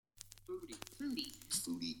Foodie.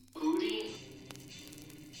 Foodie. Foodie.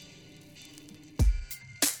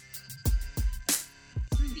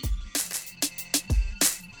 Foodie.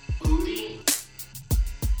 Foodie.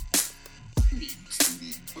 Foodie. Foodie.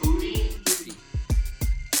 Foodie. Foodie.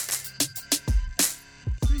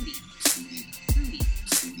 Foodie. Foodie. Foodie.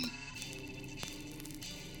 Foodie.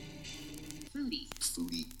 Foodie.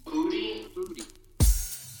 Foodie. Foodie. Foodie.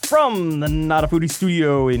 From the NotAFoodie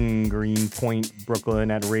studio in Greenpoint,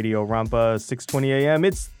 Brooklyn at Radio Rampa, 6:20 a.m.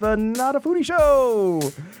 It's the NotAFoodie show.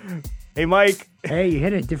 Hey, Mike. Hey, you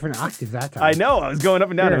hit a different octave that time. I know. I was going up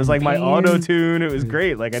and down. You're It was like my mean. auto tune. It was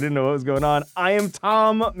great. Like I didn't know what was going on. I am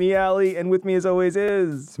Tom Miali, and with me as always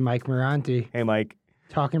is. It's Mike Moranti Hey, Mike.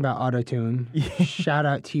 talking about autotune. Shout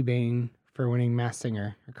out T-Bane for winning Masked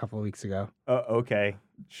Singer a couple of weeks ago. Okay.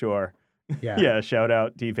 Sure. Yeah. Yeah. Shout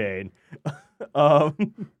out T-Pain.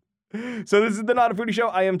 So this is the NotAFoodie show.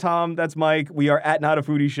 I am Tom. That's Mike. We are at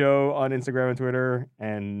NotAFoodie show on Instagram and Twitter,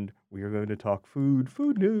 and we are going to talk food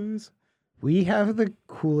news. We have the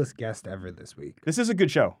coolest guest ever this week. This is a good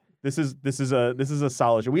show. This is a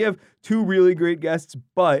solid show. We have two really great guests,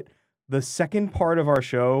 but the second part of our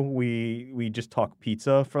show, we just talk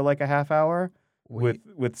pizza for like a half hour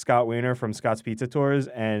with Scott Weiner from Scott's Pizza Tours,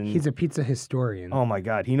 and He's a pizza historian. oh my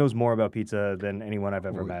God, he knows more about pizza than anyone I've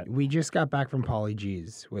ever met. We just got back from Pauly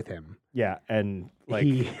G's with him. Yeah, and like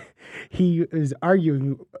he was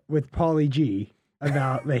arguing with Pauly G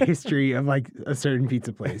about the history of like a certain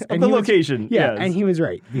pizza place. the he was- location. Yeah, yes. and he was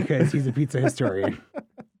right because he's a pizza historian.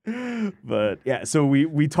 But yeah, so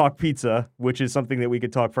we talk pizza, which is something that we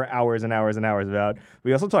could talk for hours and hours and hours about.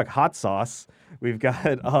 We also talk hot sauce. We've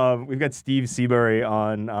got Steve Seabury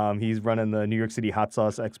on. He's running the New York City Hot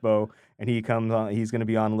Sauce Expo, and he comes on. He's going to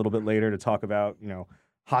be on a little bit later to talk about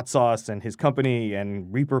hot sauce and his company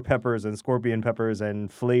and Reaper peppers and scorpion peppers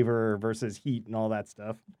and flavor versus heat and all that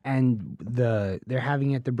stuff. And they're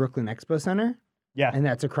having it at the Brooklyn Expo Center. Yeah. And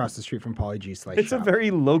that's across the street from Pauly G Slice It's Shop. a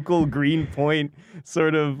very local Greenpoint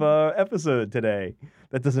sort of episode today.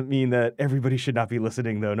 That doesn't mean that everybody should not be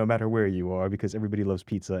listening, though, no matter where you are, because everybody loves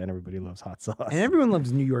pizza and everybody loves hot sauce. And everyone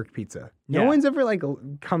loves New York pizza. No Yeah. one's ever like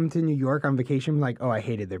come to New York on vacation and like, oh, I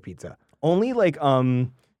hated their pizza. Only like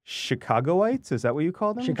Chicagoites, is that what you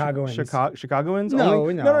call them? Chicagoans. Chicagoans? No,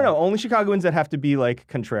 only, no. Only Chicagoans that have to be like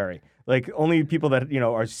contrary. Like only people that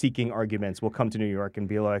are seeking arguments will come to New York and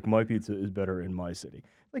be like, my pizza is better in my city.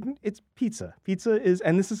 Like it's pizza. Pizza is,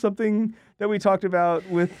 and this is something that we talked about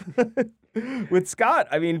with with Scott.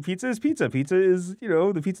 I mean, pizza is pizza. Pizza is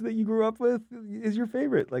the pizza that you grew up with is your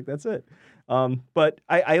favorite. Like that's it. But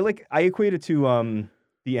I equate it to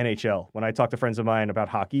the NHL when I talk to friends of mine about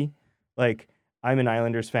hockey. Like I'm an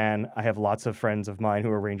Islanders fan. I have lots of friends of mine who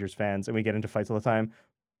are Rangers fans, and we get into fights all the time.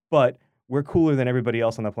 But we're cooler than everybody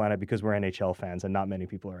else on the planet because we're NHL fans, and not many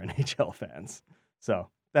people are NHL fans. So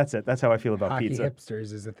that's it. That's how I feel about Hockey pizza.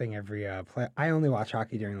 hipsters is a thing every play. I only watch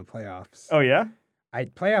hockey during the playoffs. Oh, yeah?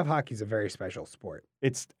 Playoff hockey is a very special sport.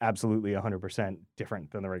 It's absolutely 100% different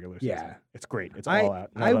than the regular season. Yeah. It's great. It's all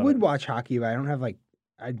out. I would watch hockey, but I don't have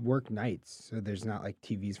I'd work nights, so there's not like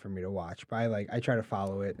TVs for me to watch. But I try to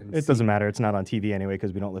follow it. And It doesn't matter. It's not on TV anyway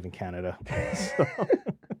because we don't live in Canada. So.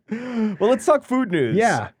 Well, let's talk food news.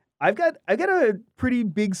 Yeah. I've got a pretty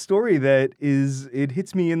big story that it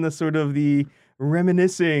hits me in the sort of the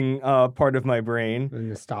reminiscing part of my brain. The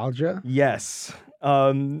nostalgia. Yes.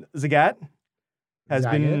 Zagat has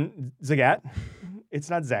been Zagat.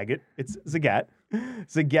 It's not Zagat. It's Zagat.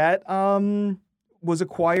 Zagat was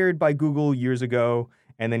acquired by Google years ago,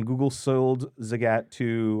 and then Google sold Zagat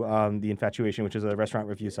to The Infatuation, which is a restaurant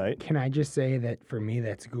review site. Can I just say that for me,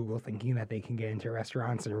 that's Google thinking that they can get into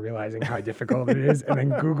restaurants and realizing how difficult it is, and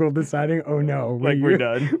then Google deciding, oh no, We're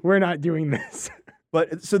done. We're not doing this.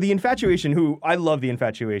 But so The Infatuation, who I love The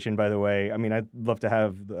Infatuation, by the way. I mean, I'd love to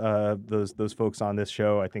have those folks on this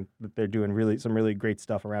show. I think that they're doing some really great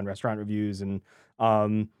stuff around restaurant reviews, and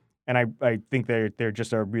I think they're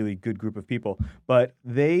just a really good group of people. But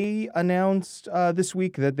they announced this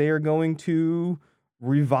week that they are going to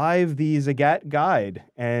revive the Zagat guide,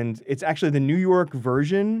 and it's actually the New York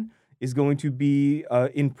version is going to be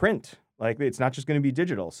in print. Like it's not just going to be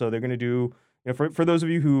digital. So they're going to do. For those of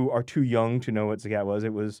you who are too young to know what Zagat was,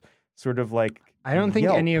 it was sort of like I don't think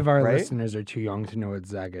Yelp, any of our right? listeners are too young to know what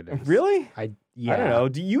Zagat is. Really? Yeah. I don't know.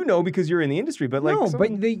 Do you know because you're in the industry? But like, no,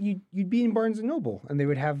 but you'd be in Barnes and Noble, and they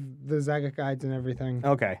would have the Zagat guides and everything.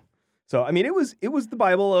 Okay, so I mean, it was the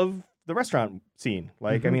Bible of the restaurant scene.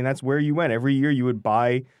 Like, I mean, that's where you went every year. You would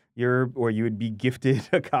buy you would be gifted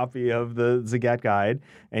a copy of the Zagat guide,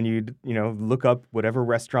 and you'd look up whatever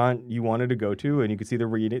restaurant you wanted to go to, and you could see the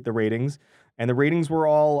ratings, and the ratings were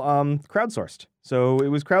all crowdsourced. So it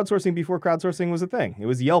was crowdsourcing before crowdsourcing was a thing. It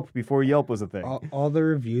was Yelp before Yelp was a thing. All the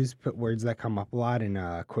reviews put words that come up a lot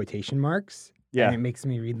in quotation marks. Yeah. And it makes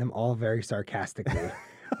me read them all very sarcastically.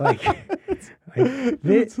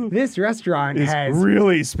 This restaurant has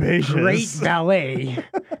really spacious, great valet,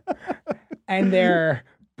 and their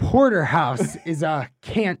porterhouse is a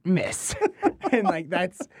can't miss. And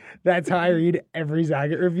that's how I read every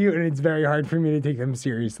Zagat review, and it's very hard for me to take them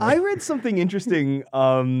seriously. I read something interesting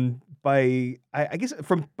by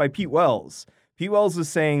Pete Wells. Pete Wells was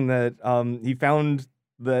saying that he found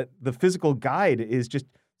that the physical guide is just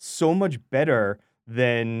so much better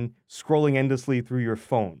than scrolling endlessly through your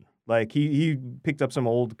phone. Like he picked up some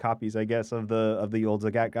old copies, I guess, of the old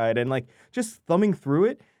Zagat guide, and like just thumbing through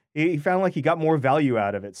it, he found like he got more value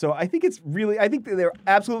out of it. So I think that they're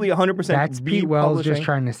absolutely 100%. That's Pete Wells just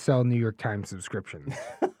trying to sell New York Times subscriptions.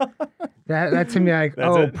 that to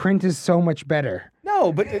me print is so much better.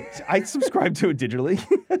 No, but I subscribe to it digitally.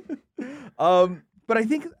 But I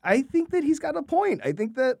think that he's got a point. I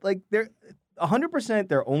think that like they're 100%.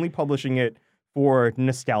 They're only publishing it for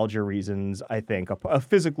nostalgia reasons. I think a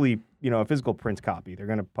physical print copy. They're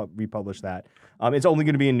going to republish that. It's only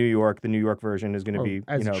going to be in New York. The New York version is going to be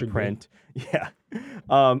print. Yeah.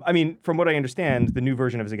 I mean, from what I understand, the new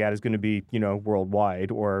version of Zagat is going to be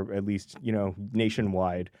worldwide, or at least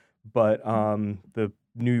nationwide. But the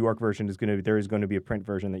New York version there is going to be a print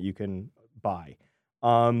version that you can buy.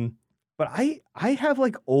 But I have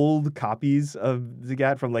like old copies of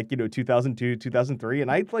Zagat from 2002, 2003,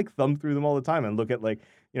 and I like thumb through them all the time and look at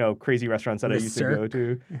crazy restaurants that I used to go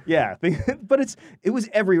to. Yeah, but it was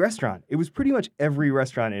every restaurant. It was pretty much every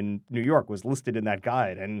restaurant in New York was listed in that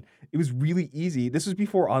guide, and it was really easy. This was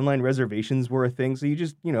before online reservations were a thing, so you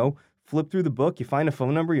just flip through the book, you find a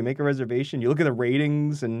phone number, you make a reservation, you look at the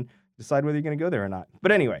ratings, and decide whether you're going to go there or not.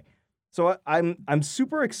 But anyway, so I'm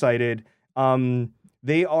super excited.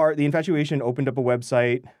 The Infatuation opened up a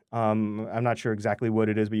website. I'm not sure exactly what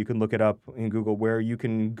it is, but you can look it up in Google, where you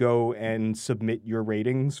can go and submit your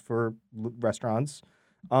ratings for restaurants.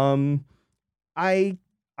 I'm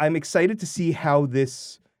excited to see how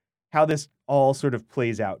this all sort of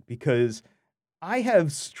plays out, because I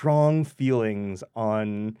have strong feelings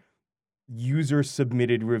on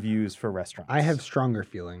user-submitted reviews for restaurants. I have stronger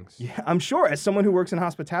feelings. Yeah, I'm sure. As someone who works in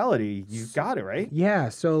hospitality, you got it, right? Yeah,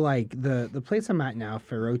 so like the place I'm at now,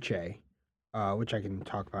 Feroce, which I can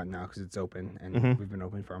talk about now because it's open, and we've been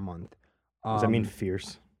open for a month. Does that mean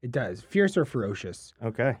fierce? It does. Fierce or ferocious.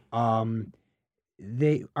 Okay. Our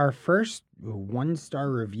first 1-star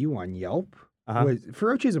review on Yelp was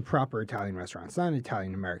Feroce is a proper Italian restaurant. It's not an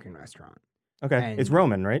Italian-American restaurant. Okay, and it's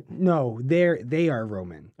Roman, right? No, they are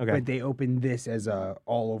Roman. Okay, but they opened this as a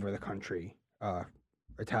all over the country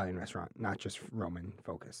Italian restaurant, not just Roman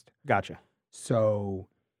focused. Gotcha. So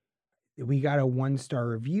we got a 1-star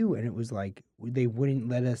review, and it was like they wouldn't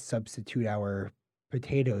let us substitute our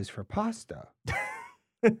potatoes for pasta.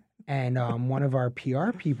 And one of our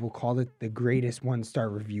PR people called it the greatest 1-star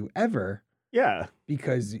review ever. Yeah,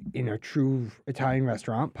 because in a true Italian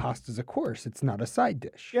restaurant, pasta's a course; it's not a side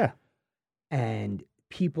dish. Yeah. And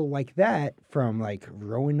people like that from like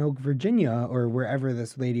Roanoke, Virginia, or wherever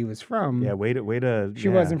this lady was from. Yeah, way to. She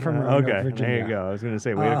wasn't from Roanoke, Virginia. There you go. I was going to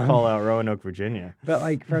say, way to call out Roanoke, Virginia. But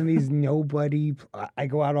like from these nobody, I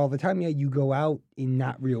go out all the time. Yeah, you go out in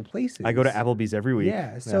not real places. I go to Applebee's every week.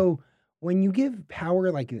 Yeah. So when you give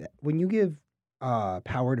power like that, when you give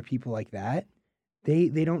power to people like that, they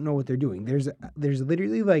don't know what they're doing. There's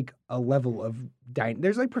literally like a level of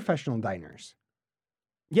there's like professional diners.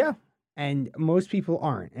 Yeah. And most people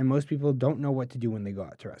aren't, and most people don't know what to do when they go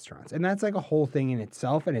out to restaurants. And that's like a whole thing in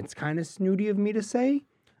itself, and it's kind of snooty of me to say,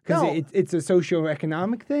 because it's a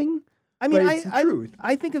socioeconomic thing. I mean,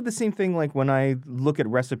 I think of the same thing like when I look at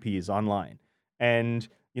recipes online, and,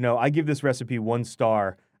 I give this recipe 1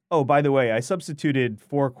 star. Oh, by the way, I substituted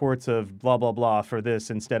 4 quarts of blah, blah, blah for this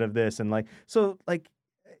instead of this. And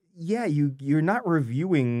yeah, you're not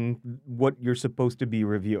reviewing what you're supposed to be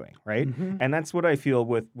reviewing, right? Mm-hmm. And that's what I feel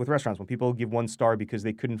with restaurants, when people give 1 star because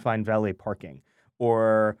they couldn't find valet parking,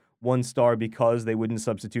 or 1 star because they wouldn't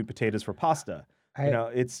substitute potatoes for pasta.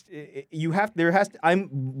 I'm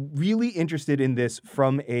really interested in this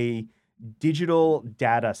from a digital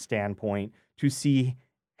data standpoint to see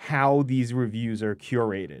how these reviews are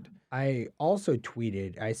curated. I also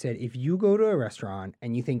tweeted, I said, if you go to a restaurant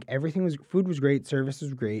and you think food was great, service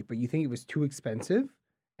was great, but you think it was too expensive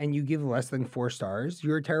and you give less than 4 stars,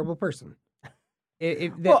 you're a terrible person.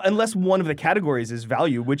 Well, unless one of the categories is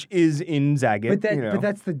value, which is in Zagat. but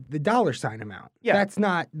that's the dollar sign amount. Yeah. That's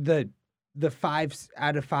not the 5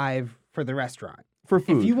 out of 5 for the restaurant. for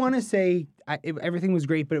food. If you want to say everything was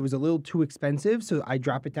great, but it was a little too expensive, so I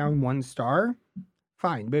drop it down 1 star,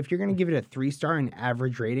 fine. But if you're going to give it a 3-star and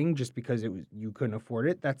average rating just because you couldn't afford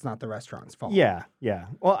it, that's not the restaurant's fault. Yeah.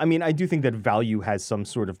 Well, I mean, I do think that value has some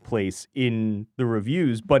sort of place in the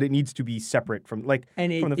reviews, but it needs to be separate from from the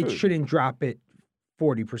food. It shouldn't drop it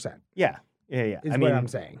 40%. Yeah. Is I what mean, I'm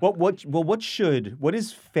saying. What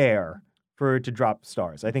is fair for it to drop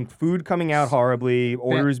stars? I think food coming out horribly,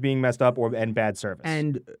 orders being messed up, and bad service.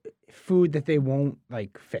 And food that they won't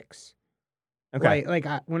fix. Okay.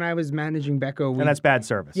 When I was managing Becco, And that's bad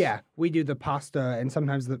service. Yeah, we do the pasta and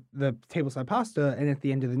sometimes the tableside pasta, and at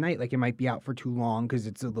the end of the night, it might be out for too long because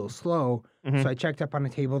it's a little slow. Mhm. So I checked up on a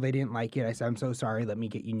table, they didn't like it. I said, "I'm so sorry. Let me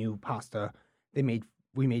get you new pasta."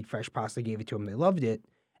 We made fresh pasta, gave it to them. They loved it,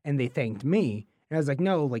 and they thanked me. And I was like,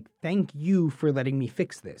 "No, thank you for letting me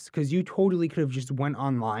fix this, because you totally could have just went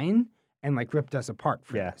online and ripped us apart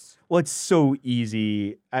for this." Well, it's so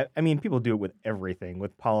easy. I mean, people do it with everything,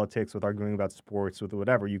 with politics, with arguing about sports, with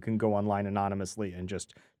whatever. You can go online anonymously and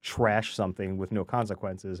just trash something with no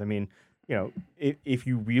consequences. I mean, if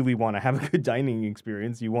you really want to have a good dining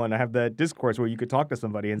experience, you want to have that discourse where you could talk to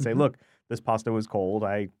somebody and say, "Look, this pasta was cold.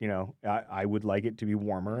 I would like it to be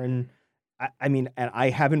warmer." And I mean, and I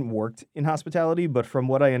haven't worked in hospitality, but from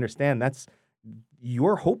what I understand,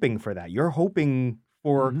 you're hoping for that. You're hoping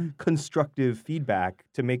for constructive feedback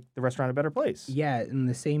to make the restaurant a better place. Yeah, in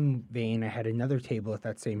the same vein, I had another table at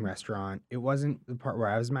that same restaurant. It wasn't the part where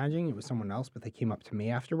I was managing, it was someone else, but they came up to me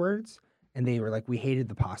afterwards and they were like, "We hated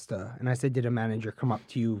the pasta." And I said, "Did a manager come up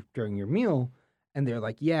to you during your meal?" And they're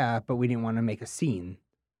like, "Yeah, but we didn't want to make a scene."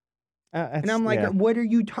 And I'm like, "What are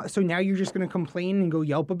you so now you're just going to complain and go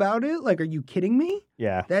Yelp about it? Are you kidding me?"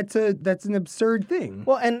 Yeah. That's an absurd thing.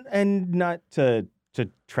 Well, and not to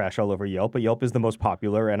trash all over Yelp, but Yelp is the most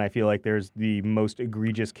popular, and I feel like there's the most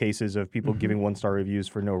egregious cases of people giving 1-star reviews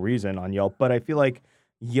for no reason on Yelp. But I feel like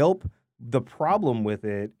Yelp, the problem with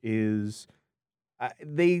it is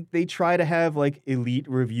they try to have elite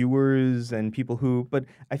reviewers and people but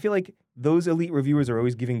I feel like those elite reviewers are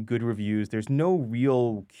always giving good reviews. There's no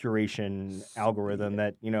real curation algorithm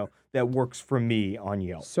that works for me on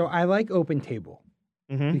Yelp. So I like Open Table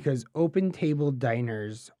Mhm. because Open Table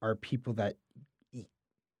diners are people that eat.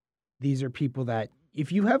 These are people that,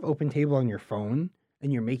 if you have Open Table on your phone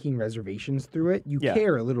and you're making reservations through it, you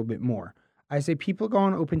care a little bit more. I say people go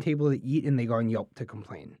on Open Table to eat and they go on Yelp to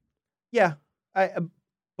complain. Yeah.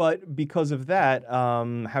 But because of that,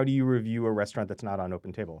 how do you review a restaurant that's not on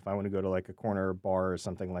Open Table? If I want to go to a corner bar or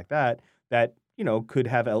something like that could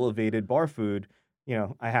have elevated bar food,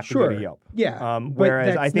 I have to go to Yelp. Yeah.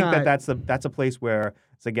 Whereas I think that's a place where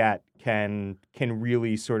Zagat can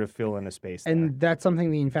really sort of fill in a space there. And that's something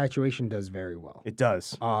the Infatuation does very well. It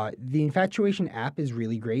does. The Infatuation app is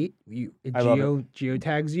really great. It I love it.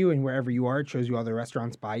 geotags you, and wherever you are, it shows you all the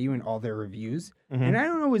restaurants by you and all their reviews. Mhm. And I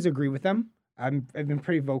don't always agree with them. I've been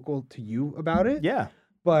pretty vocal to you about it. Yeah.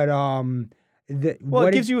 But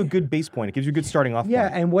it gives you a good base point. It gives you a good starting off point.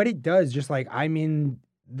 Yeah, and what it does, just I'm in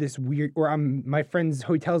this weird, or my friend's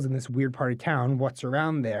hotel's in this weird part of town. What's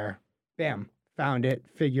around there? Bam, found it.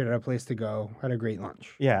 Figured out a place to go. Had a great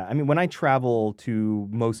lunch. Yeah, I mean, when I travel to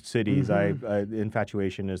most cities,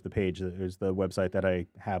 Infatuation is the page, is the website that I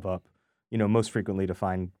have up, most frequently to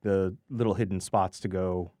find the little hidden spots to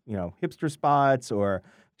go, hipster spots or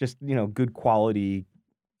just, good quality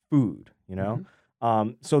food,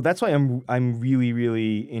 So that's why I'm really,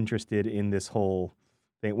 really interested in this whole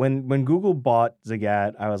thing. When Google bought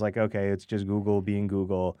Zagat, I was like, okay, it's just Google being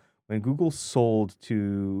Google. When Google when they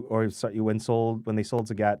sold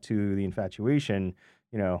Zagat to the Infatuation,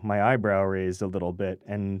 my eyebrow raised a little bit.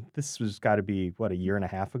 And this was got to be a year and a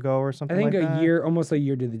half ago or something. I think like that? almost a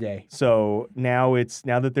year to the day. So now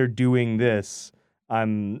that they're doing this,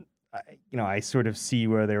 I sort of see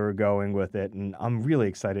where they were going with it, and I'm really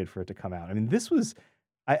excited for it to come out. I mean, this was,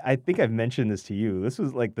 I think I've mentioned this to you. This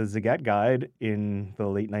was the Zagat guide in the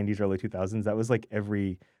late 90s, early 2000s. That was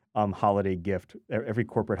every holiday gift, every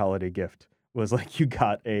corporate holiday gift was you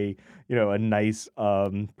got a nice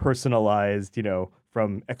personalized,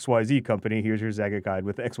 from XYZ company, here's your Zagat guide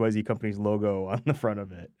with the XYZ company's logo on the front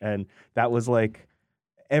of it. And that was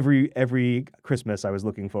every Christmas I was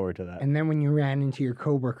looking forward to that. And then when you ran into your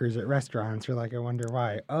coworkers at restaurants, you're like, I wonder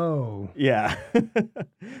why. Oh. Yeah.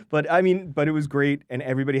 But it was great, and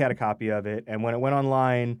everybody had a copy of it. And when it went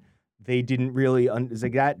online, they didn't really,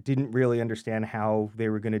 Zagat didn't really understand how they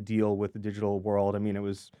were going to deal with the digital world. I mean, it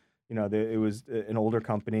was, it was an older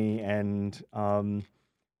company, and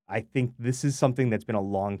I think this is something that's been a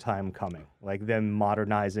long time coming, like them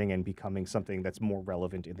modernizing and becoming something that's more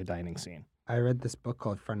relevant in the dining scene. I read this book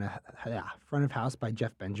called Front of House by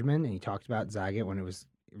Jeff Benjamin, and he talked about Zagat when it was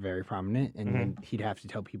very prominent, and when he'd have to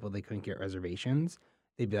tell people they couldn't get reservations,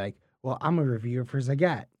 they'd be like, "Well, I'm a reviewer for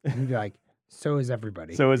Zagat," and he'd be like, "So is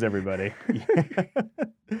everybody." So is everybody.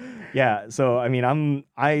 Yeah. So I mean,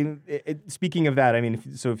 speaking of that, I mean,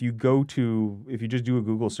 if you just do a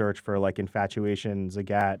Google search for like infatuation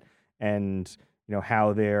Zagat, and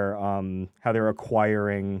how they're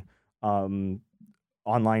acquiring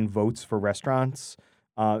online votes for restaurants,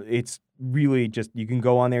 it's really just, you can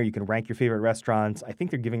go on there, you can rank your favorite restaurants. I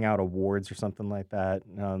think they're giving out awards or something like that.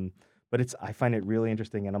 But I find it really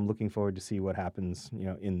interesting, and I'm looking forward to see what happens,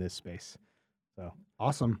 in this space. So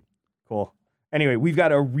Awesome. cool. Anyway, we've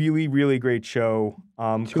got a really, really great show.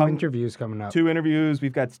 Two interviews coming up. 2 interviews.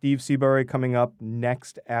 We've got Steve Seabury coming up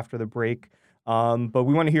next after the break. But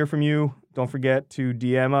we want to hear from you. Don't forget to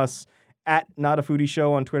DM us at NotAFoodie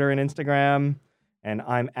Show on Twitter and Instagram. And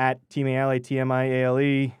I'm at Tmiale,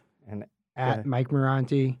 Tmiale. And At Mike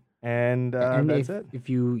Moranti. And that's it. If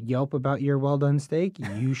you yelp about your well-done steak,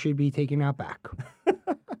 you should be taken out back.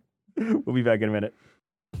 We'll be back in a minute.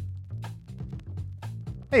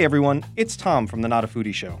 Hey everyone, it's Tom from the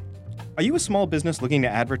NotAFoodie Show. Are you a small business looking to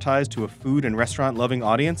advertise to a food and restaurant-loving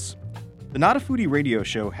audience? The NotAFoodie radio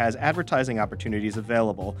show has advertising opportunities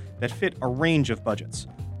available that fit a range of budgets.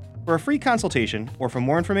 For a free consultation or for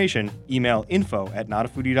more information, email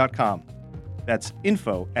info@notafoodie.com. That's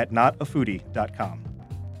info@notafoodie.com.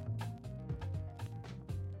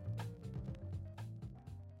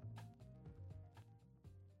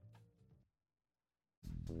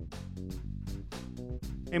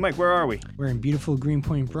 Hey, Mike, where are we? We're in beautiful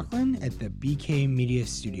Greenpoint, Brooklyn at the BK Media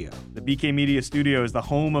Studio. The BK Media Studio is the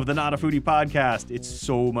home of the NotAFoodie podcast. It's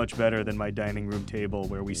so much better than my dining room table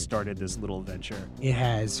where we started this little venture. It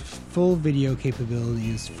has full video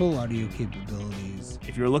capabilities, full audio capabilities.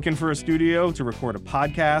 If you're looking for a studio to record a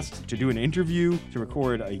podcast, to do an interview, to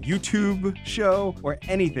record a YouTube show, or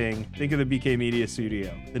anything, think of the BK Media Studio.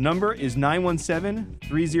 The number is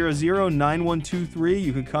 917-300-9123.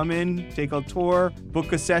 You can come in, take a tour,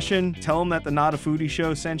 book a session, tell them that the NotAFoodie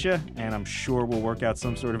Show sent you, and I'm sure we'll work out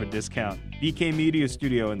some sort of a discount. BK Media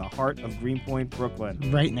Studio in the heart of Greenpoint, Brooklyn.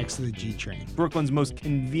 Right next to the G train. Brooklyn's most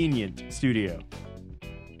convenient studio.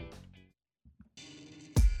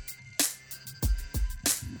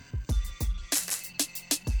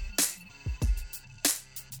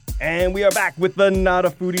 And we are back with the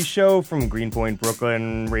NotAFoodie Show from Greenpoint,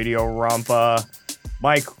 Brooklyn, Radio Rampa.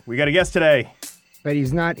 Mike, we got a guest today. But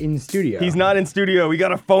he's not in studio. He's not in studio. We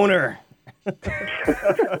got a phoner.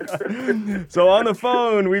 So on the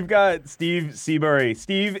phone, we've got Steve Seabury.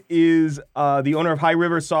 Steve is the owner of High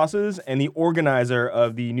River Sauces and the organizer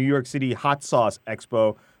of the New York City Hot Sauce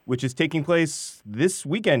Expo, which is taking place this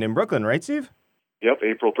weekend in Brooklyn, right, Steve? Yep,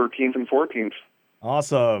 April 13th and 14th.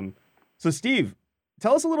 Awesome. So, Steve,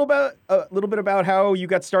 tell us a little bit about how you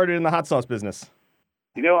got started in the hot sauce business.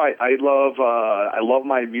 You know, I love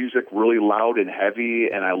my music really loud and heavy,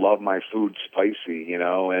 and I love my food spicy. And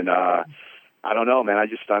I don't know, man. I'm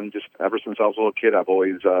just ever since I was a little kid, I've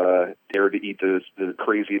always dared to eat the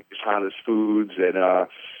craziest, hottest foods, and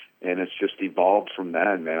it's just evolved from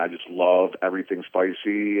then, man. I just love everything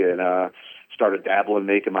spicy, and started dabbling,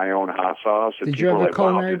 making my own hot sauce. And Did you have a like,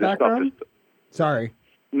 culinary wow, dude, background? Sorry.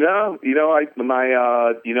 No,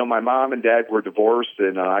 my mom and dad were divorced,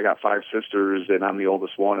 and I got 5 sisters, and I'm the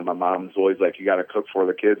oldest one, and my mom's always like, you got to cook for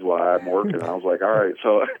the kids while I'm working. And I was like, all right.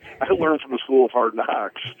 So I learned from the School of Hard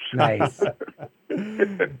Knocks. Nice.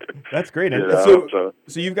 That's great. So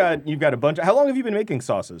you've got a bunch. How long have you been making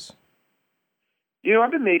sauces?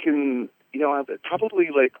 I've been making, probably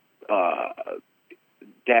like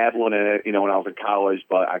dabbling in it, when I was in college,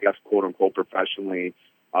 but I guess quote unquote professionally.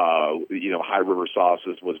 High River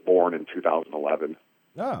Sauces was born in 2011.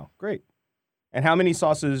 Oh, great. And how many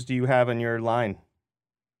sauces do you have in your line?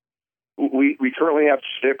 We currently have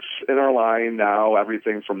 6 in our line now,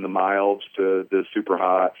 everything from the milds to the super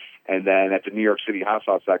hot. And then at the New York City Hot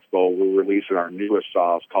Sauce Expo, we're releasing our newest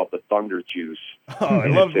sauce called the Thunder Juice. Oh, I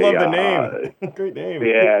love the name. Great name.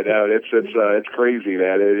 Yeah, no, it's crazy,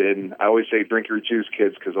 man. And I always say, drink your juice,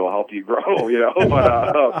 kids, because it'll help you grow.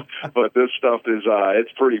 But this stuff is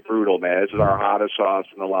it's pretty brutal, man. This is our hottest sauce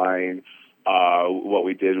in the line. What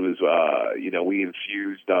we did was, we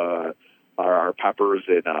infused our peppers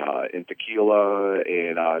in tequila,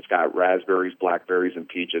 and it's got raspberries, blackberries, and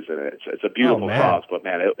peaches in it. It's a beautiful man. sauce, but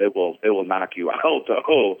man, it will knock you out.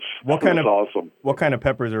 Oh, What kind it's of awesome. What kind of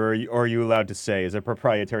peppers are you allowed to say? Is it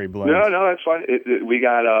proprietary blend? No, that's fine. We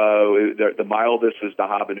got the mildest is the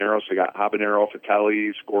habanero. So we got habanero,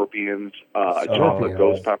 fratelli, scorpions, chocolate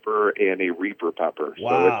ghost pepper, and a reaper pepper.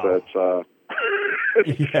 Wow. So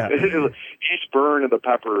it's Yeah. each burn of the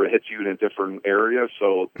pepper hits you in a different area.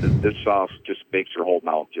 So this sauce just makes your whole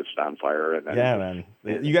mouth just on fire. And then Yeah, man.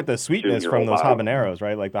 You got the sweetness your from whole those body. habaneros,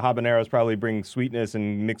 right? Like the habaneros probably bring sweetness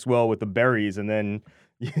and mix well with the berries, and then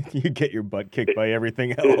you get your butt kicked by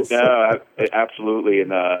everything else. No, absolutely,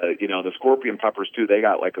 and the scorpion peppers too. They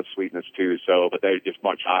got like a sweetness too. So, but they're just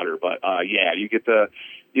much hotter. But yeah, you get the,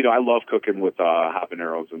 I love cooking with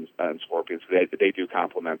habaneros and scorpions. They do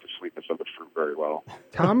complement the sweetness of the fruit very well.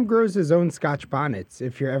 Tom grows his own Scotch bonnets.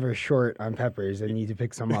 If you're ever short on peppers and need to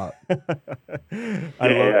pick some up,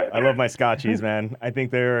 I love my Scotchies, man. I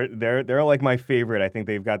think they're like my favorite. I think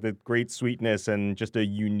they've got the great sweetness and just a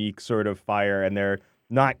unique sort of fire, and they're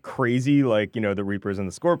not crazy like the Reapers and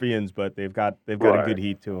the Scorpions, but they've got a good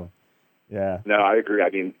heat to them. Yeah. No, I agree. I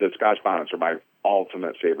mean, the Scotch bonnets are my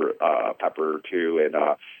ultimate favorite pepper too, and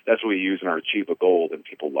that's what we use in our Chiba Gold, and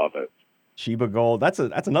people love it. Chiba Gold. That's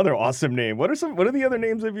another awesome name. What are the other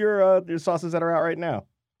names of your sauces that are out right now?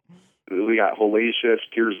 We got Hellacious,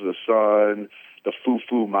 Tears of the Sun, the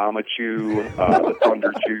Fufu Mama Chew, the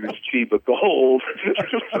Thunder Chews, Chiba Gold.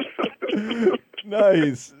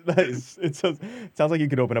 Nice. It sounds like you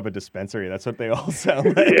could open up a dispensary. That's what they all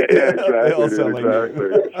sound like. Yeah, exactly. They all sound exactly.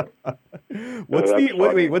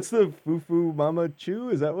 What's the Fufu Mama Chew?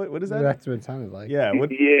 Is that what is that? that's what it sounded like. Yeah.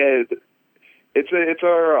 Yeah. It's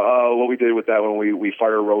our what we did with that one. We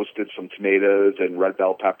fire roasted some tomatoes and red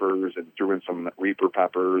bell peppers and threw in some Reaper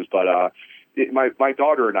peppers. But my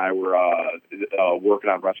daughter and I were working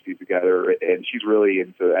on recipes together, and she's really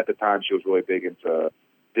into. At the time, she was really big into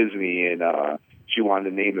Disney, and she wanted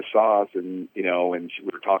to name the sauce, and we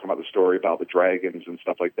were talking about the story about the dragons and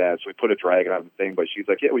stuff like that. So we put a dragon on the thing, but she's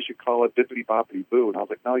like, "Yeah, we should call it Bippity Boppity Boo." And I was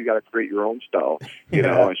like, "No, you got to create your own style,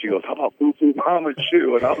 know." And she goes, "How about Foo Foo Mama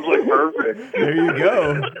Chew?" And I was like, "Perfect." There you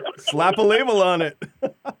go. Slap a label on it.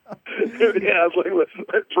 Yeah, I was like,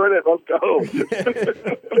 let's print it. Let's go.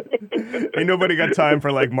 Ain't nobody got time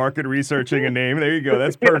for like market researching a name. There you go.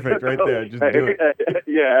 That's perfect right there. Just do it.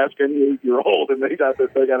 Yeah, ask any 8-year-old, and they got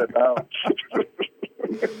it down.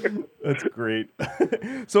 That's great.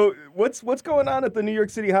 So what's going on at the New York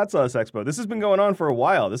City Hot Sauce Expo? This has been going on for a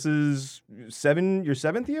while. This is your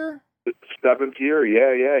 7th year? 7th year,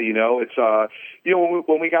 yeah. It's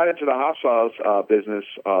when we got into the hot sauce business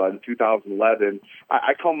in 2011,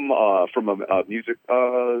 I come from a music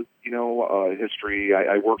history.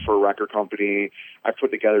 I worked for a record company. I put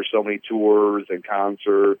together so many tours and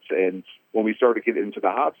concerts, and when we started getting into the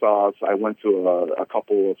hot sauce, I went to a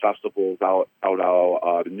couple of festivals out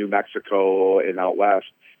in New Mexico and out west.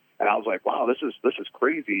 And I was like, wow, this is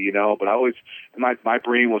crazy, But I always, my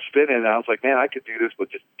brain was spinning, and I was like, man, I could do this,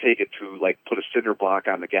 but just take it to like put a cinder block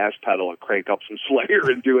on the gas pedal and crank up some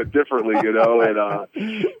Slayer and do it differently, And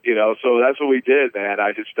so that's what we did, man.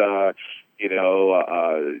 I just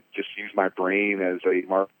just used my brain as a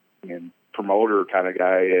marketing and promoter kind of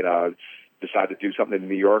guy, and decided to do something in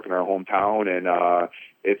New York in our hometown, and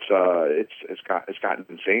it's gotten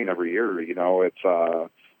insane every year, It's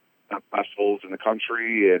festivals in the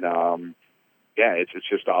country, and it's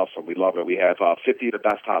just awesome. We love it. We have 50 of the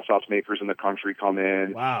best hot sauce makers in the country come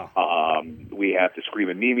in. Wow. We have the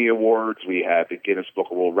Screamin' Mimi Awards. We have the Guinness Book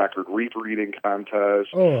of World Record Reaper Eating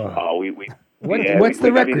Contest. What's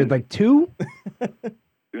the record? Like 2?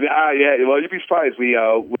 Yeah. Well, you'd be surprised. We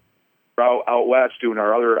were out west doing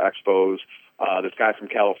our other expos. This guy from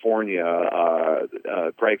California,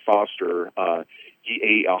 Greg Foster, he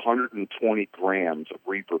ate 120 grams of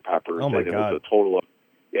Reaper peppers. Oh, my and it God. was a total of,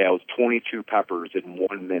 it was 22 peppers in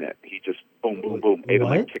 1 minute. He just boom, boom, boom, ate them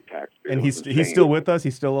like Tic Tacs. And he's still with us?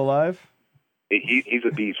 He's still alive? He's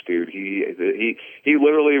a beast, dude. He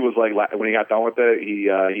literally was like, when he got done with it,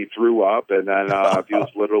 he threw up, and then he was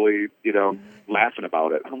literally, laughing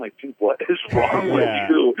about it. I'm like, dude, what is wrong with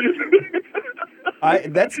you?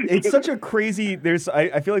 It's such a crazy.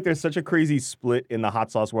 I feel like there's such a crazy split in the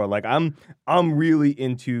hot sauce world. Like I'm really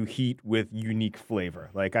into heat with unique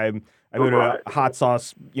flavor. Like I go to a hot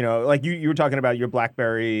sauce. Like you were talking about your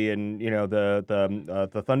blackberry and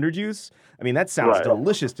the thunder juice. I mean, that sounds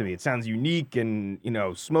delicious to me. It sounds unique and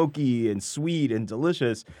smoky and sweet and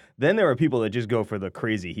delicious. Then there are people that just go for the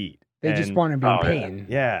crazy heat. They just want to be in pain.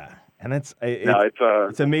 Yeah. And it's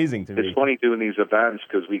amazing to me. It's funny doing these events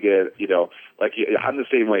because we get, like I'm the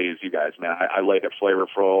same way as you guys, man. I like it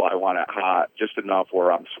flavorful. I want it hot, just enough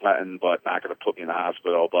where I'm sweating, but not going to put me in the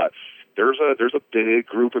hospital. But there's a big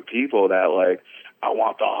group of people that like, I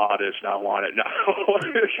want the hottest, and I want it now.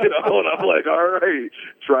 And I'm like, all right,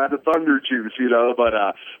 try the thunder juice,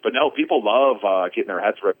 But no, people love getting their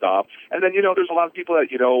heads ripped off. And then, there's a lot of people that,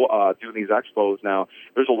 doing these expos now.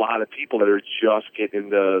 There's a lot of people that are just getting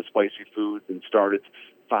into spicy foods and started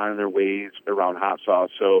finding their ways around hot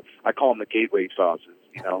sauce. So I call them the gateway sauces,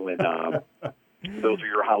 and those are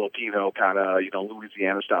your jalapeno kind of,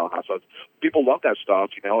 Louisiana style hot sauce. People love that stuff,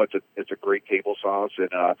 it's a great table sauce. And,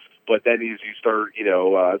 but then as you start,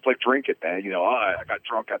 it's like drinking, man, I got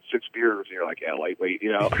drunk at 6 beers and you're like, yeah, lightweight,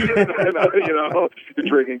 you're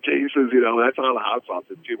drinking cases, that's how the hot sauce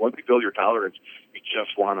is too. Once you build your tolerance, you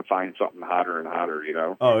just want to find something hotter and hotter,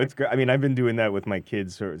 Oh, it's great. I mean, I've been doing that with my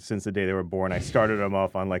kids since the day they were born. I started them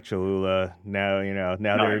off on like Cholula. Now,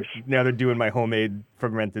 Nice. they're doing my homemade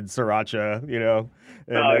fermented sriracha, And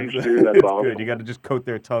Nice, dude. That's awesome. Good. You got to just coat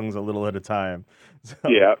their tongues a little at a time. So.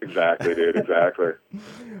 Yeah, exactly, dude. Exactly.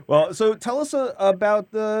 Well, so tell us about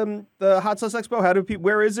the Hot Sauce Expo.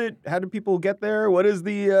 Where is it? How do people get there? What is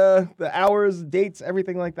the hours, dates,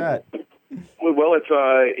 everything like that? Well, it's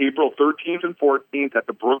April 13th and 14th at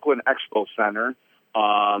the Brooklyn Expo Center.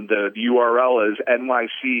 The URL is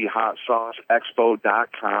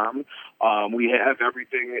nychotsauceexpo.com. We have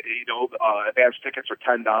everything, advance tickets are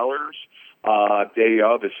 $10. Day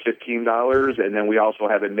of is $15, and then we also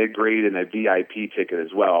have a mid-grade and a VIP ticket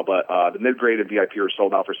as well. But the mid-grade and VIP are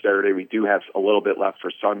sold out for Saturday. We do have a little bit left for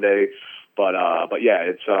Sunday. But yeah,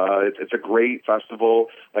 it's a great festival.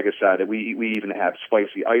 Like I said, we even have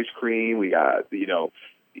spicy ice cream. We got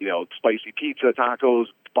spicy pizza, tacos,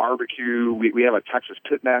 barbecue. We have a Texas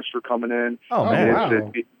Pitmaster coming in. Oh man!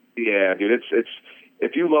 Wow. Yeah, dude, it's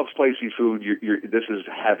if you love spicy food, this is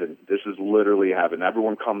heaven. This is literally heaven.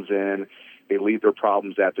 Everyone comes in, they leave their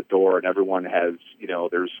problems at the door, and everyone has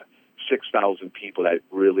there's 6,000 people that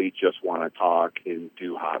really just want to talk and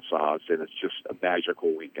do hot sauce, and it's just a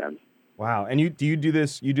magical weekend. Wow. And you do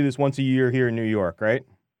this once a year here in New York, right?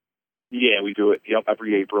 Yeah, we do it. Yep,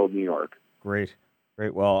 every April in New York. Great.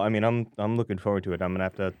 Well, I mean, I'm looking forward to it. I'm gonna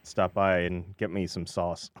have to stop by and get me some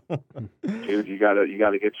sauce. Dude, you gotta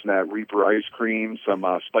get some of that Reaper ice cream, some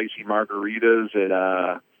spicy margaritas,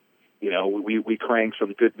 and we crank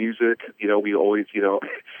some good music. We always,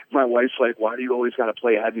 my wife's like, why do you always got to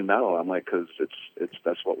play heavy metal? I'm like, because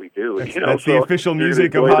that's what we do. That's the official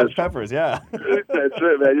music of Hot Peppers, yeah. That's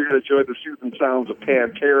it, man. You're going to enjoy the soothing sounds of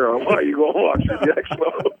Pantera while you go walk through the expo.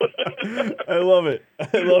 I love it.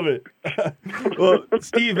 Well,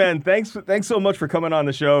 Steve, man, thanks so much for coming on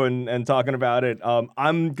the show and talking about it.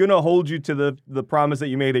 I'm going to hold you to the promise that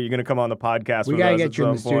you made that you're going to come on the podcast. We got to get you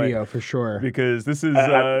in the studio for sure. Because this is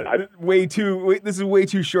way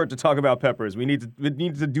too short to talk about peppers. We need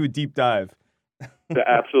to do a deep dive.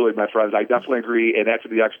 Absolutely, my friends. I definitely agree. And after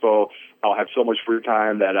the expo, I'll have so much free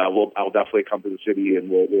time that I'll definitely come to the city and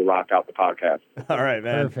we'll rock out the podcast. All right,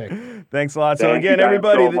 man. Perfect. Thanks a lot. So Thank again, you guys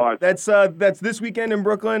everybody, so much. that's this weekend in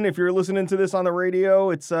Brooklyn. If you're listening to this on the radio,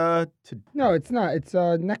 it's No, it's not. It's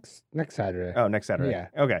next Saturday. Oh, next Saturday. Yeah.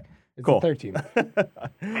 Okay. It's Cool. the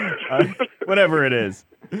 13th. Whatever it is.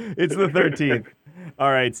 It's the 13th. All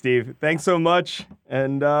right, Steve. Thanks so much.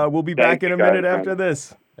 And we'll be back in a minute after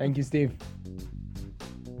this. Thank you, Steve.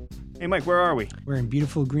 Hey, Mike, where are we? We're in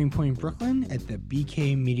beautiful Greenpoint, Brooklyn at the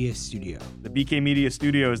BK Media Studio. The BK Media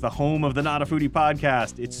Studio is the home of the NotAFoodie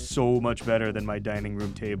podcast. It's so much better than my dining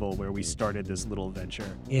room table where we started this little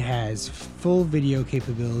venture. It has full video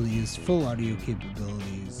capabilities, full audio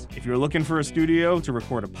capabilities. If you're looking for a studio to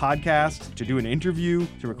record a podcast, to do an interview,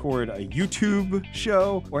 to record a YouTube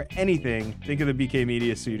show, or anything, think of the BK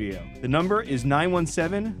Media Studio. The number is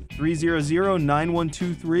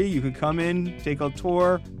 917-300-9123. You can come in, take a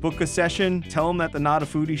tour, book a session, tell them that the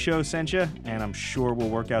NotAFoodie show sent you, and I'm sure we'll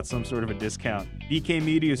work out some sort of a discount. BK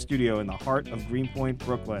Media Studio in the heart of Greenpoint,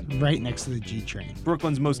 Brooklyn. Right next to the G train.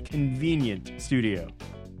 Brooklyn's most convenient studio.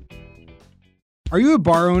 Are you a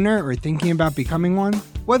bar owner or thinking about becoming one?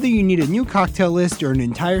 Whether you need a new cocktail list or an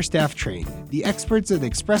entire staff trained, the experts at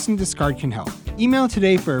Express and Discard can help. Email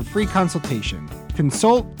today for a free consultation.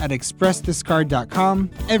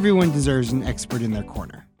 Consult@expressdiscard.com. Everyone deserves an expert in their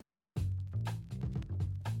corner.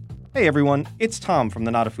 Hey everyone, it's Tom from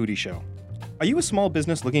the NotAFoodie Show. Are you a small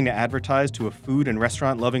business looking to advertise to a food and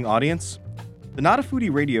restaurant-loving audience? The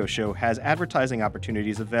NotAFoodie radio show has advertising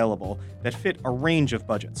opportunities available that fit a range of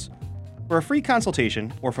budgets. For a free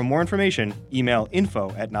consultation or for more information, email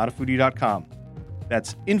info@notafoodie.com.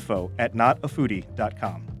 That's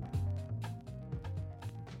info@notafoodie.com.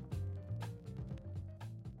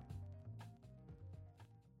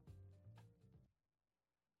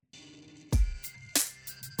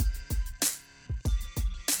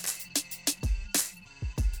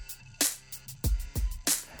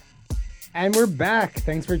 And we're back.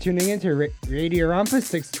 Thanks for tuning in to Radio Rumpus,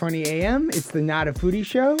 6:20 a.m. It's the NotAFoodie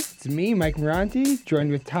show. It's me, Mike Moranti,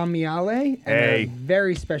 joined with Tom Miale and a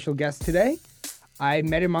very special guest today. I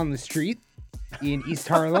met him on the street in East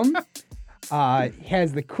Harlem. He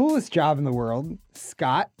has the coolest job in the world,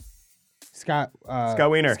 Scott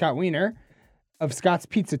Wiener. Scott Wiener of Scott's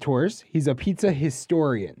Pizza Tours. He's a pizza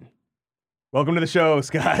historian. Welcome to the show,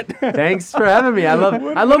 Scott. Thanks for having me. I love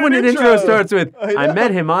when an intro starts with I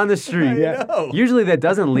met him on the street. Usually that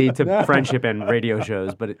doesn't lead to friendship and radio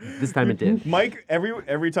shows, but this time it did. Mike,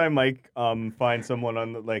 every time Mike finds someone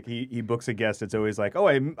on the, he books a guest, it's always like, oh,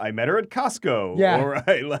 I met her at Costco. Yeah. Or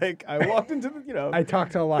I walked into the, I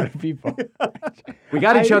talked to a lot of people. We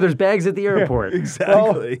got each other's bags at the airport.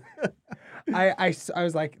 Exactly. Well, I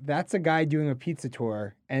was like, that's a guy doing a pizza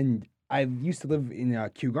tour, and I used to live in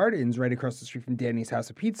Kew Gardens, right across the street from Danny's House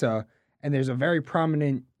of Pizza, and there's a very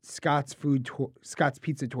prominent Scott's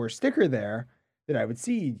Pizza Tour sticker there that I would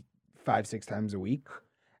see 5-6 times a week,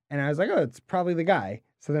 and I was like, oh, it's probably the guy.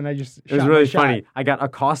 So then I just It was really funny. I got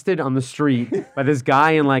accosted on the street by this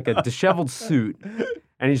guy in like a disheveled suit,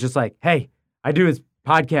 and he's just like, hey, I do this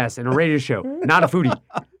podcast and a radio show, NotAFoodie.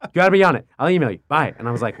 You gotta be on it. I'll email you. Bye. And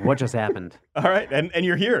I was like, what just happened? All right, and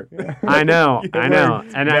you're here. I know. And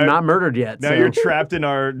I'm not murdered yet. Now so. you're trapped in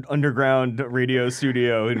our underground radio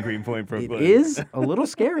studio in Greenpoint, Brooklyn. It is a little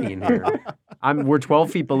scary in here. We're 12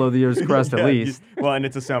 feet below the Earth's crust at least. Well, and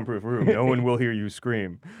it's a soundproof room. No one will hear you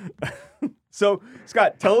scream. So,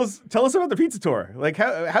 Scott, tell us about the pizza tour. Like,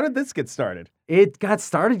 how did this get started? It got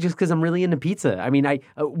started just because I'm really into pizza. I mean,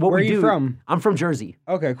 Where are you from? I'm from Jersey.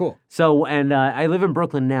 Okay, cool. So, and I live in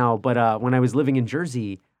Brooklyn now, but when I was living in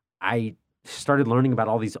Jersey, I started learning about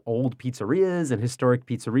all these old pizzerias and historic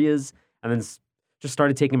pizzerias, and then just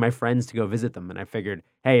started taking my friends to go visit them. And I figured,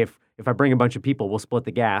 hey, if I bring a bunch of people, we'll split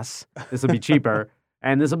the gas. This will be cheaper.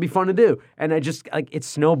 And this will be fun to do. And I just, it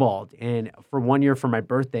snowballed. And for 1 year for my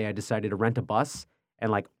birthday, I decided to rent a bus.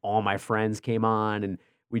 And, all my friends came on. And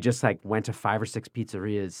we just, went to 5 or 6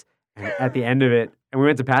 pizzerias. And at the end of it, and we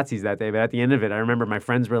went to Patsy's that day. But at the end of it, I remember my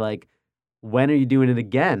friends were like, when are you doing it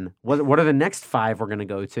again? What are the next 5 we're going to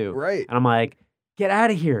go to? Right. And I'm like, get out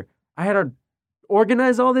of here. I had to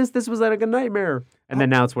organize all this. This was like a nightmare. And then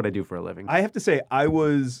now it's what I do for a living. I have to say, I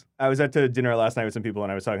was at dinner last night with some people,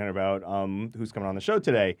 and I was talking about who's coming on the show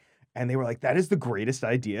today, and they were like, "That is the greatest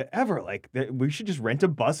idea ever! Like, we should just rent a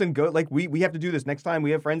bus and go. Like, we have to do this next time.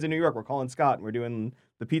 We have friends in New York. We're calling Scott, and we're doing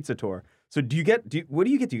the pizza tour. So, what do you get? Do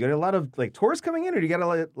you get a lot of tourists coming in, or do you get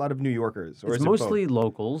a lot of New Yorkers? Or it's mostly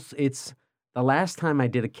locals. It's the last time I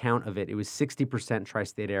did a count of it, it was 60%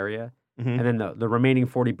 tri-state area, and then the remaining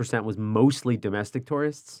 40% was mostly domestic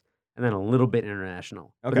tourists. And then a little bit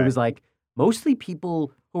international. Okay. But it was mostly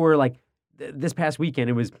people who were this past weekend,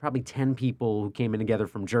 it was probably 10 people who came in together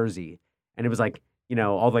from Jersey. And it was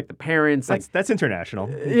all the parents. That's international.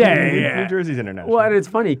 Yeah. New Jersey's international. Well, and it's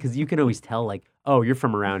funny because you can always tell oh, you're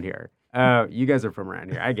from around here. Oh, you guys are from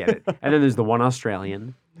around here. I get it. And then there's the one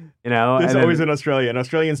Australian. There's always an Australian.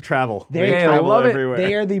 Australians travel. They travel love it. everywhere.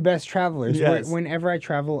 They are the best travelers. Yes. Whenever I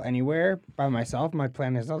travel anywhere by myself, my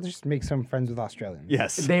plan is I'll just make some friends with Australians.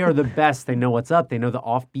 Yes. They are the best. They know what's up. They know the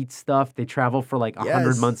offbeat stuff. They travel for 100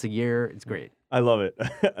 Yes. months a year. It's great. I love it.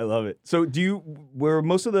 I love it. So, where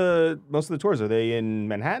most of the tours, are they in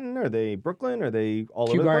Manhattan? Are they Brooklyn? Are they all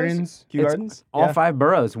Kew over the place? Gardens. Kew Gardens. All 5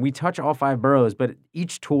 boroughs. We touch all 5 boroughs, but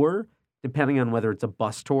each tour, depending on whether it's a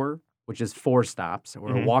bus tour, which is 4 stops,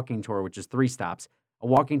 or a walking tour, which is 3 stops. A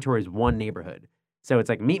walking tour is 1 neighborhood. So it's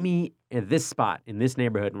meet me at this spot in this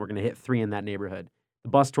neighborhood, and we're going to hit 3 in that neighborhood. The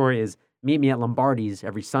bus tour is meet me at Lombardi's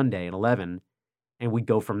every Sunday at 11, and we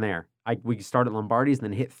go from there. We start at Lombardi's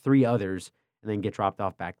and then hit 3 others, and then get dropped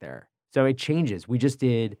off back there. So it changes. We just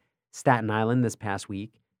did Staten Island this past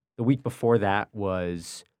week. The week before that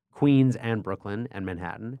was Queens and Brooklyn and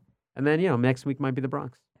Manhattan. And then, next week might be the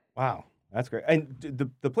Bronx. Wow. That's great. And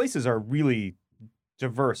the places are really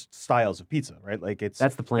diverse styles of pizza, right?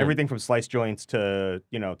 That's the plan. Everything from sliced joints to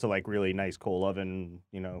really nice coal oven,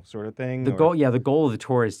 sort of thing. The goal of the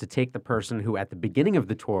tour is to take the person who at the beginning of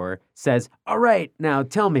the tour says, all right, now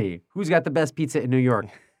tell me, who's got the best pizza in New York?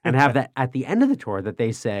 And have that at the end of the tour that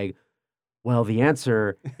they say, well, the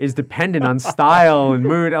answer is dependent on style and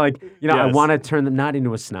mood. I want to turn them not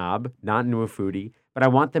into a snob, not into a foodie, but I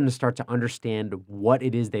want them to start to understand what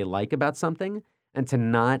it is they like about something and to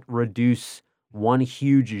not reduce one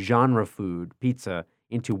huge genre food, pizza,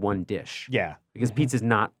 into one dish. Yeah. Because pizza is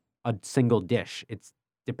not a single dish. It's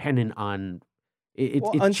dependent on, it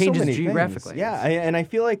on changes so many geographically. Things. Yeah. And I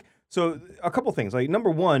feel so a couple things. Number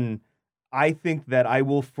one, I think that I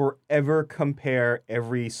will forever compare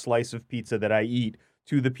every slice of pizza that I eat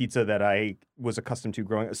to the pizza that I was accustomed to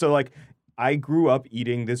growing up. So like I grew up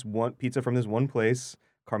eating this one pizza from this one place,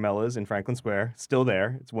 Carmela's in Franklin Square, still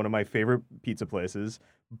there. It's one of my favorite pizza places,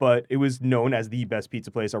 but it was known as the best pizza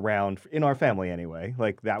place around in our family anyway.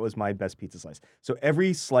 Like that was my best pizza slice. So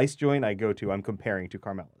every slice joint I go to, I'm comparing to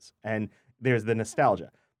Carmela's. And there's the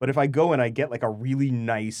nostalgia. But if I go and I get like a really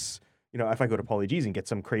nice, if I go to Paulie G's and get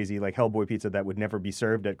some crazy like Hellboy pizza that would never be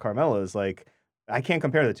served at Carmela's, like I can't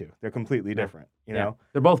compare the two. They're completely different, you know?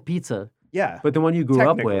 They're both pizza. Yeah. But the one you grew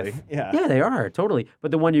up with, yeah, they are, totally.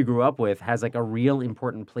 But the one you grew up with has like a real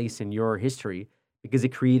important place in your history because it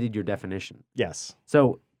created your definition. Yes.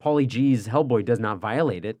 So Paulie G's Hellboy does not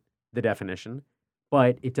violate the definition,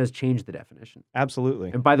 but it does change the definition.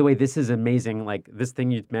 Absolutely. And by the way, this is amazing. Like this thing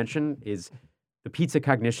you mentioned is the pizza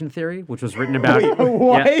cognition theory, which was written about.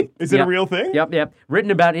 What? Yeah, is it a real thing? Yep. Written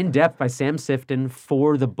about in depth by Sam Sifton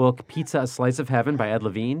for the book Pizza: A Slice of Heaven by Ed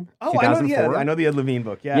Levine. Oh, 2004. I know the Ed Levine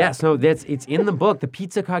book. Yeah. Yeah, so it's in the book, the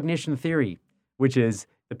pizza cognition theory, which is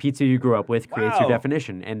the pizza you grew up with creates your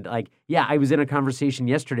definition. And like, I was in a conversation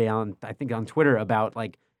yesterday on Twitter about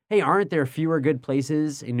like, hey, aren't there fewer good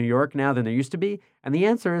places in New York now than there used to be? And the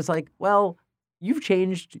answer is like, well, you've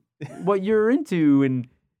changed what you're into. And,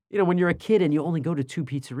 when you're a kid and you only go to 2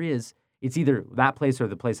 pizzerias, it's either that place or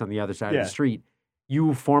the place on the other side of the street.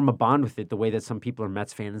 You form a bond with it the way that some people are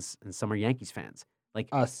Mets fans and some are Yankees fans. Like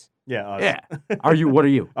Us. Yeah, us. Yeah. What are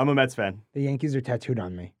you? I'm a Mets fan. The Yankees are tattooed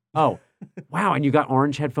on me. Oh, wow. And you got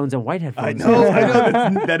orange headphones and white headphones. I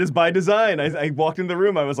know. That is by design. I walked in the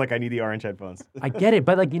room. I was like, I need the orange headphones. I get it.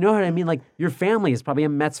 But like, you know what I mean? Like your family is probably a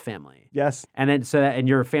Mets family. Yes. And then and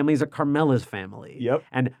your family is a Carmela's family. Yep.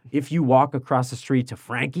 And if you walk across the street to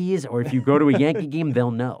Frankie's or if you go to a Yankee game,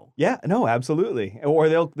 they'll know. Yeah, no, absolutely. Or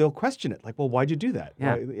they'll question it. Like, well, why'd you do that?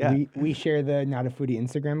 Yeah. We share the NotAFoodie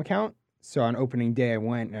Instagram account. So on opening day, I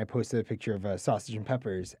went and I posted a picture of sausage and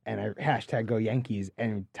peppers, and I hashtag Go Yankees.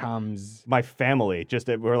 And Tom's my family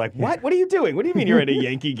we're like, what? What are you doing? What do you mean you're at a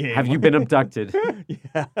Yankee game? Have you been abducted?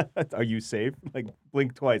 Yeah. Are you safe? Like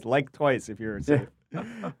blink twice, like twice if you're safe.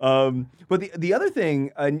 But the other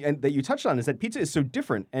thing and that you touched on is that pizza is so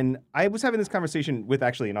different. And I was having this conversation with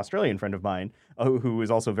actually an Australian friend of mine who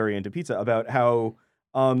is also very into pizza about how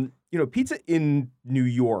pizza in New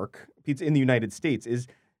York, pizza in the United States is,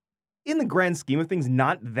 in the grand scheme of things,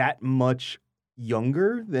 not that much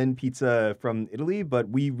younger than pizza from Italy, but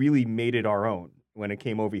we really made it our own when it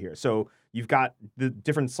came over here. So you've got the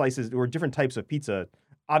different slices or different types of pizza.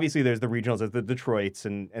 Obviously, there's the regionals, there's the Detroits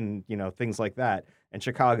and things like that, and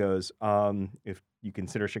Chicago's. If you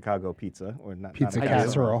consider Chicago pizza or not, pizza not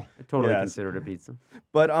casserole. I totally Yeah. consider it a pizza.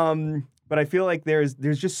 But I feel like there's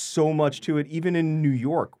just so much to it, even in New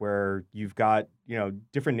York, where you've got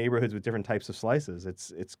different neighborhoods with different types of slices.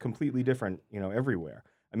 It's completely different, everywhere.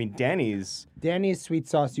 I mean, Danny's sweet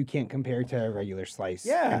sauce you can't compare to a regular slice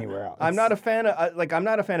anywhere else. I'm not a fan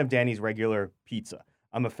of Danny's regular pizza.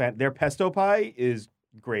 I'm a fan. Their pesto pie is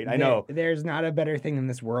great. I know. There's not a better thing in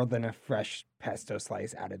this world than a fresh pesto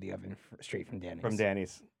slice out of the oven straight from Danny's. From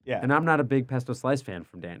Danny's. Yeah. And I'm not a big pesto slice fan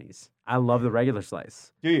from Danny's. I love the regular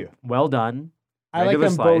slice. Do you? Well done. I like Regular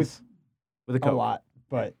them slice both with a Coke. a lot,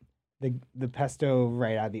 but the pesto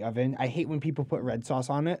right out of the oven. I hate when people put red sauce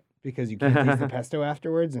on it because you can't taste the pesto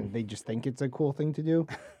afterwards, and they just think it's a cool thing to do.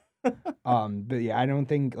 But yeah, I don't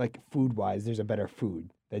think like food wise, there's a better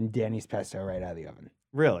food than Danny's pesto right out of the oven.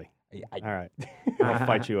 Really? All right. I'll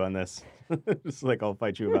fight you on this. Just like I'll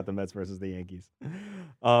fight you about the Mets versus the Yankees.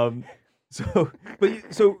 I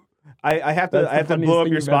have to blow up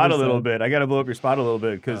your spot a little bit. I got to blow up your spot a little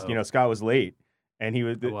bit because Scott was late, and he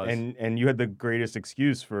was, and you had the greatest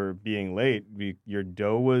excuse for being late. Your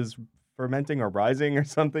dough was fermenting or rising or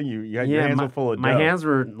something. Your hands were full of dough. My hands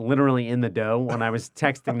were literally in the dough when I was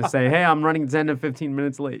texting to say, "Hey, I'm running 10 to 15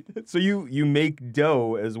 minutes late." So you make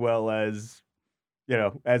dough as well as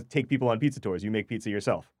as take people on pizza tours. You make pizza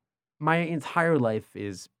yourself. My entire life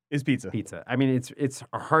is pizza. Pizza. I mean, it's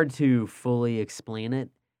hard to fully explain it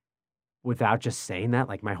without just saying that.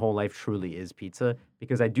 Like my whole life truly is pizza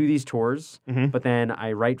because I do these tours, but then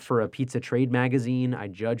I write for a pizza trade magazine. I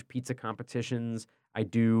judge pizza competitions. I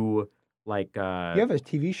do like you have a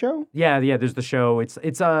TV show? Yeah. There's the show.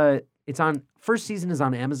 It's on first season is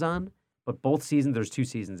on Amazon, but both seasons there's 2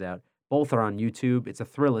 seasons out. Both are on YouTube. It's a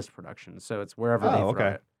Thrillist production, so it's wherever they throw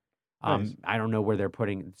it. Nice. I don't know where they're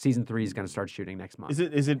putting. Season 3 is going to start shooting next month.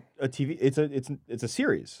 Is it a TV? It's a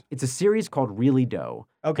series. It's a series called Really Dough.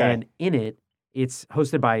 Okay. And in it, it's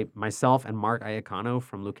hosted by myself and Mark Iacano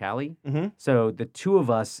from Lucali. Mm-hmm. So the two of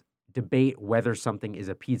us debate whether something is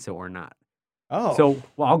a pizza or not. Oh, So,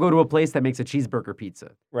 well, I'll go to a place that makes a cheeseburger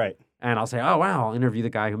pizza, right. and I'll say, "Oh wow," I'll interview the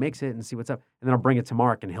guy who makes it and see what's up, and then I'll bring it to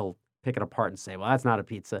Mark, and he'll pick it apart and say, "Well, that's not a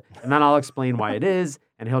pizza," and then I'll explain why it is,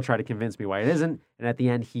 and he'll try to convince me why it isn't, and at the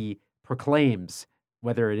end, he proclaims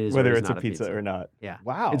whether it is Whether or is it's not a pizza or not. Yeah,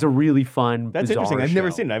 Wow. it's a really fun. That's bizarre interesting. I've never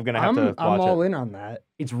show. seen it. I'm gonna have to watch I'm all it. in on that.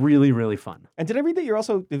 It's really, really fun. And did I read that you're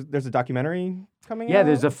also there's a documentary coming out? Yeah,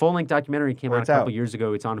 there's a full length documentary came Where out it's a couple out. years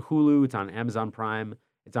ago. It's on Hulu. It's on Amazon Prime.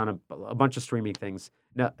 It's on a bunch of streaming things.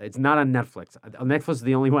 No, it's not on Netflix. Netflix is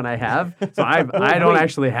the only one I have, so I don't wait,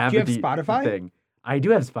 actually have do you the have Spotify? thing. I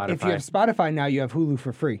do have Spotify. If you have Spotify now, you have Hulu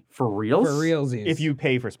for free. For reals? For realsies. if you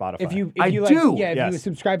pay for Spotify. if you I like, do. yeah, if you Yes.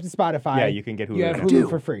 subscribe to Spotify, yeah, you can get Hulu. you have now. Hulu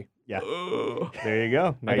for free. Yeah. There you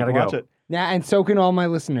go. Now I you gotta can watch go. it. Yeah, and so can all my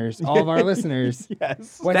listeners, all of our listeners.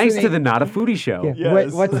 Yes. What's Thanks the to name- the NotAFoodie show. Yeah.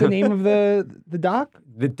 Yes. What's the name of the doc?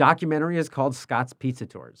 The documentary is called Scott's Pizza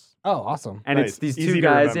Tours. Oh, awesome. And it's Nice. these Easy two to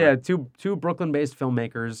guys, remember. two Brooklyn-based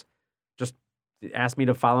filmmakers just asked me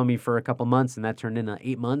to follow me for a couple months, and that turned into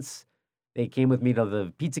 8 months. They came with me to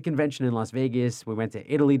the pizza convention in Las Vegas. We went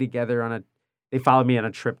to Italy together they followed me on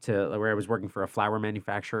a trip to where I was working for a flour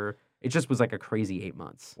manufacturer. It just was like a crazy 8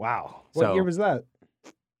 months. Wow. What So- year was that?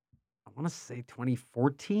 I want to say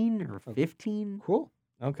 2014 or 15. Cool.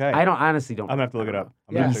 Okay. I honestly don't. I'm gonna have to look it up.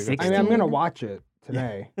 I'm Yeah, gonna have to Maybe look it I up. mean, I'm gonna 16? watch it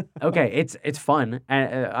today. Okay, it's fun.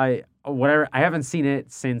 And I haven't seen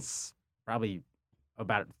it since probably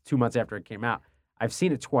about 2 months after it came out. I've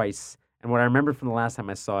seen it twice, and what I remember from the last time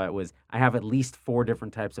I saw it was I have at least 4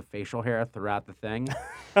 different types of facial hair throughout the thing.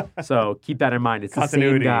 So keep that in mind. It's the same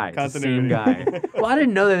Continuity, guy. It's the same continuity. guy. Well, I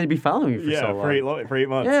didn't know that they'd be following me for Yeah, so long. for 8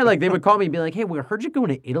 months. Yeah, like they would call me and be like, "Hey, we heard you're going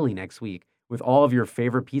to Italy next week with all of your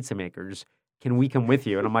favorite pizza makers. Can we come with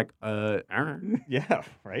you?" And I'm like, all right. Yeah,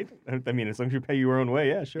 right. I mean, as long as you pay your own way,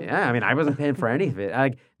 yeah, sure. Yeah, I mean, I wasn't paying for any of it.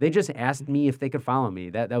 Like they just asked me if they could follow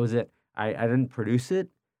me. That was it. I didn't produce it.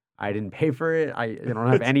 I didn't pay for it. I don't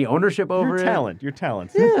have any ownership over Your it. talent. Your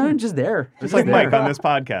talent. Yeah, I'm just there. Just like there. Mike on this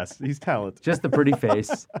podcast. He's talent. Just the pretty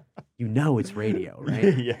face. You know it's radio,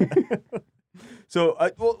 right? Yeah. So,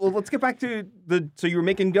 well, let's get back to so you were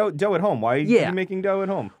making dough at home. Why are Yeah. you making dough at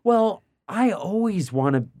home? Well, I always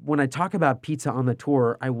want to, when I talk about pizza on the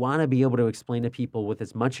tour, I want to be able to explain to people with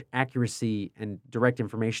as much accuracy and direct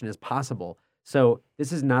information as possible. So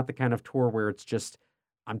this is not the kind of tour where it's just,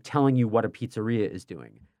 I'm telling you what a pizzeria is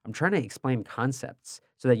doing. I'm trying to explain concepts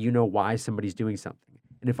so that you know why somebody's doing something.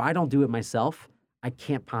 And if I don't do it myself, I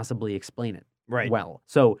can't possibly explain it Right. well.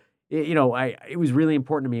 So, it was really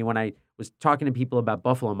important to me when I was talking to people about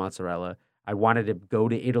buffalo mozzarella. I wanted to go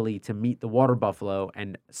to Italy to meet the water buffalo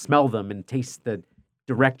and smell them and taste the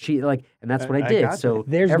direct cheese. And that's what I I did. gotcha. So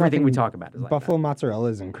There's everything we nothing- talk about is like Buffalo mozzarella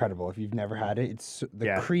is incredible. If you've never had it, it's the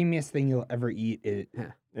Yeah. creamiest thing you'll ever eat.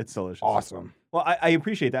 It's delicious. Awesome. Well, I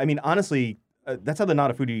appreciate that. I mean, honestly, that's how the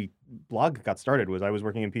NotAFoodie blog got started. Was I was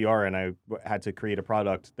working in PR and I had to create a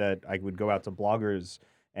product that I would go out to bloggers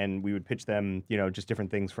and we would pitch them, just different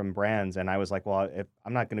things from brands. And I was like, well, if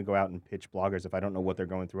I'm not going to go out and pitch bloggers if I don't know what they're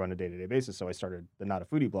going through on a day-to-day basis. So I started the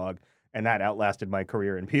NotAFoodie blog, and that outlasted my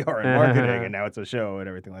career in PR and marketing, and now it's a show and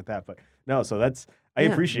everything like that. But no, so I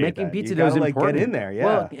Yeah, appreciate making that. pizza You dough is gotta, important. get in there, yeah.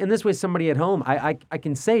 Well, and this way, somebody at home, I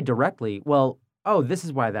can say directly, well, oh, this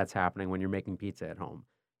is why that's happening when you're making pizza at home.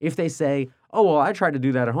 If they say, oh, well, I tried to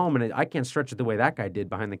do that at home and I can't stretch it the way that guy did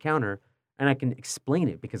behind the counter, and I can explain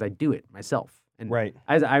it because I do it myself. And Right.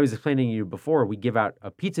 as I was explaining to you before, we give out a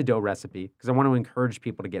pizza dough recipe because I want to encourage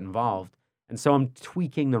people to get involved. And so I'm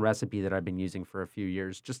tweaking the recipe that I've been using for a few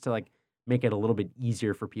years just to make it a little bit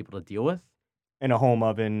easier for people to deal with. In a home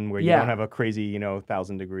oven where you Yeah. don't have a crazy,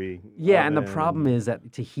 1,000-degree Yeah, and the oven. problem is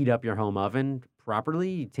that to heat up your home oven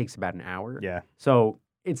properly, it takes about an hour. Yeah. So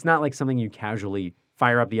it's not like something you casually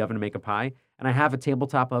fire up the oven to make a pie. And I have a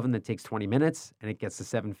tabletop oven that takes 20 minutes and it gets to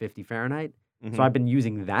 750 Fahrenheit. Mhm. So I've been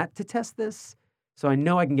using that to test this. So I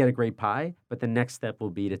know I can get a great pie, but the next step will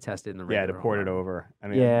be to test it in the Yeah, regular to pour home it oven. over. I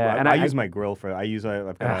mean, Yeah, I, and I I- use my grill for.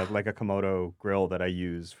 I've got Ugh. a Komodo grill that I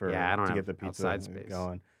use for Yeah, I don't to have get the pizza outside space.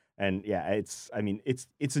 going. And yeah, it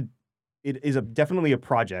is definitely a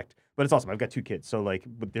project, but it's awesome. I've got 2 kids, so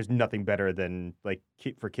but there's nothing better than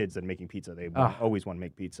for kids than making pizza. They Ugh. always want to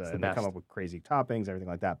make pizza, It's and the they come best. up with crazy toppings, everything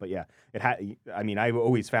like that. But yeah, I've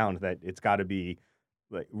always found that it's got to be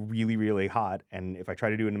really, really hot, and if I try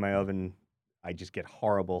to do it in my oven, I just get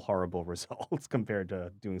horrible, horrible results compared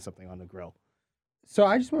to doing something on the grill. So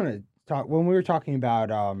I just want to talk when we were talking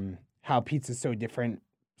about how pizza's so different,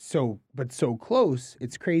 but so close.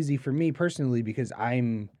 It's crazy for me personally because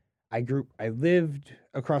I lived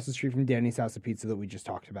across the street from Danny's House of Pizza that we just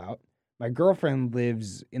talked about. My girlfriend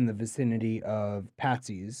lives in the vicinity of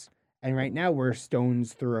Patsy's, And right now we're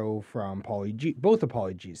stone's throw from Pauly G, both of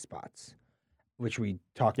Pauly G's spots, which we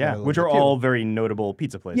talked about. Yeah, a little which bit are too. all very notable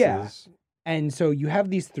pizza places. Yeah. And so you have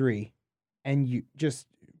these three, and you just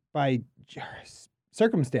by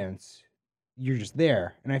circumstance, you're just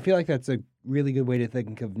there. And I feel like that's a really good way to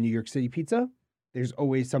think of New York City pizza. There's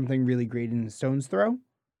always something really great in the stone's throw.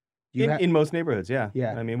 In most neighborhoods, yeah.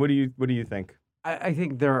 Yeah. I mean, what do you think? I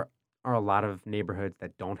think there are a lot of neighborhoods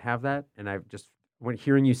that don't have that, and when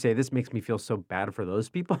hearing you say this makes me feel so bad for those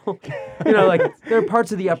people. Like there are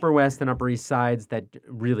parts of the Upper West and Upper East Sides that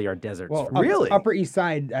really are deserts. Well, for me. Really? Upper East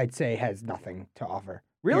Side, I'd say, has nothing to offer.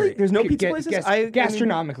 Really? Period. There's no pizza places? I mean-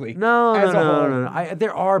 gastronomically. No, as a whole. no.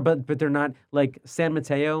 There are, but they're not like San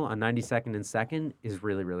Mateo on 92nd and 2nd is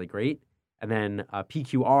really, really great. And then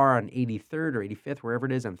PQR on 83rd or 85th, wherever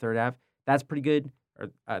it is, on 3rd Ave, that's pretty good. Or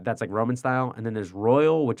that's like Roman style. And then there's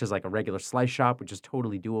Royal, which is like a regular slice shop, which is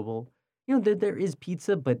totally doable. There is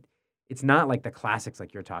pizza, but it's not like the classics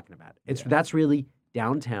like you're talking about. That's really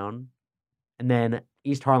downtown, and then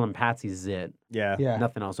East Harlem Patsy's is it. Yeah. Yeah.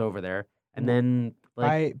 Nothing else over there. And then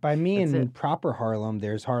like By me that's in it. proper Harlem,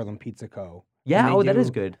 there's Harlem Pizza Co. yeah, And they that is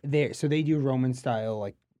do- good. So they do Roman style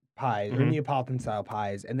like pies or Mhm. Neapolitan style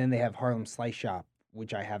pies, and then they have Harlem Slice Shop,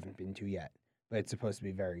 which I haven't been to yet, but it's supposed to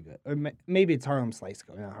be very good. Or maybe it's Harlem Slice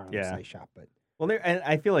Co, not Harlem Yeah. Slice Shop, but Well, and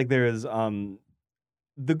I feel like there is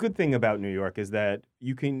the good thing about New York is that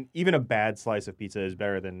even a bad slice of pizza is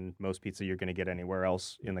better than most pizza you're going to get anywhere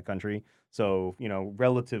else in the country. So,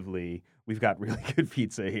 relatively, we've got really good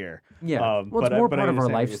pizza here. Yeah. Well, Well, it's more part of our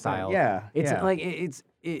understand what you're saying. lifestyle. Yeah. It's yeah. like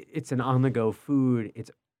it's an on-the-go food.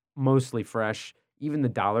 It's mostly fresh. Even the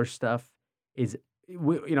dollar stuff is,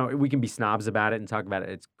 we can be snobs about it and talk about it.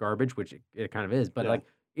 It's garbage, which it kind of is. But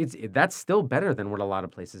Yeah. that's still better than what a lot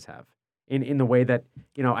of places have. In the way that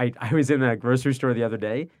I was in a grocery store the other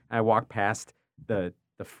day. And I walked past the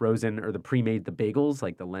frozen or the pre-made the bagels,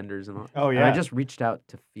 like the Lenders and all. Oh, And I yeah. just reached out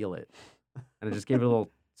to feel it, and I just gave it a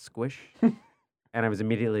little squish. And I was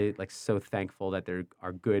immediately like so thankful that there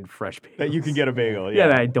are good fresh bagels. That you can get a bagel. Yeah, Yeah.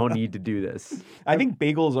 that I don't need to do this. I think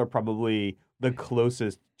bagels are probably the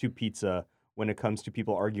closest to pizza when it comes to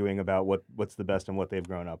people arguing about what's the best and what they've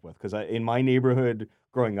grown up with. Because in my neighborhood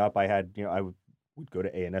growing up, I had, I would go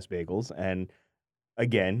to A&S Bagels. And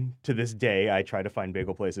again, to this day, I try to find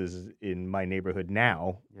bagel places in my neighborhood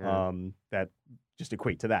now Yeah. that just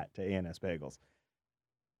equate to that, to A&S Bagels.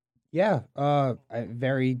 yeah,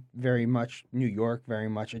 very, very much New York, very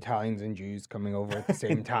much Italians and Jews coming over at the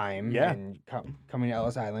same time, Yeah. and coming to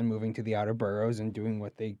Ellis Island, moving to the outer boroughs, and doing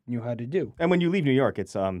what they knew how to do. And when you leave New York,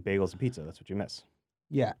 it's bagels and pizza. That's what you miss.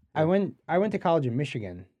 Yeah, I went to college in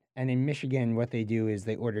Michigan, and in Michigan, what they do is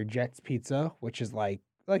they order Jets Pizza, which is like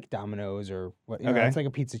Domino's or what. Okay. It's like a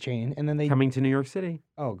pizza chain, and then they Coming to New York City.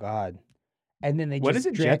 oh god, and then they What just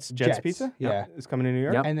is it? Jets Pizza? Yeah, It's coming to New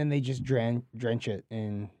York? Yep. and then they just drench it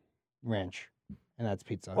in ranch, and that's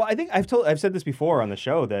pizza. Well, I think I've said this before on the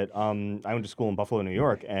show that I went to school in Buffalo, New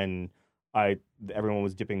York, and everyone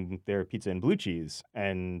was dipping their pizza in blue cheese,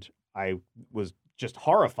 and I was just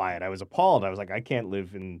horrified. I was appalled. I was like, I can't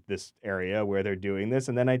live in this area where they're doing this.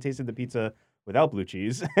 And then I tasted the pizza without blue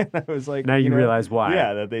cheese, and I was like, Now you realize why.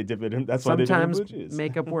 Yeah, that they dip it in. That's why they Sometimes dip it in blue cheese.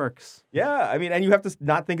 makeup works. Yeah, I mean, and you have to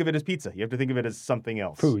not think of it as pizza. You have to think of it as something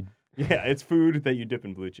else. Food. Yeah, it's food that you dip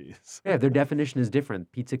in blue cheese. Yeah, their definition is different.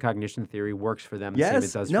 Pizza cognition theory works for them the same as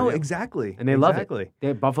it does no, for you. exactly. And they love exactly.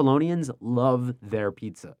 it. Buffalonians love their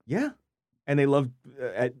pizza. Yeah. And they love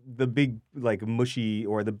at the big, like, mushy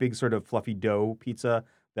or the big sort of fluffy dough pizza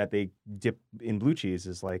that they dip in blue cheese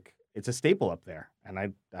is like, it's a staple up there.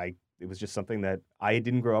 And it was just something that I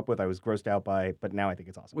didn't grow up with. I was grossed out by, but now I think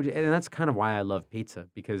it's awesome. And that's kind of why I love pizza,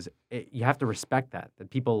 because you have to respect that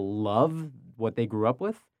people love what they grew up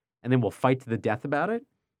with, and then will fight to the death about it.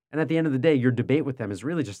 And at the end of the day, your debate with them is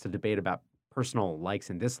really just a debate about personal likes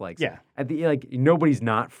and dislikes. Yeah. Nobody's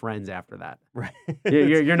not friends after that. Right.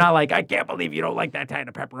 You're not like, I can't believe you don't like that kind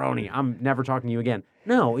of pepperoni. I'm never talking to you again.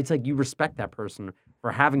 No, it's like you respect that person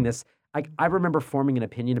for having this. I remember forming an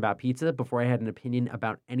opinion about pizza before I had an opinion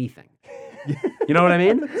about anything. You know what I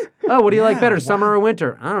mean? Oh, what do you like better, summer or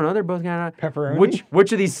winter? I don't know. They're both kind of Pepperoni?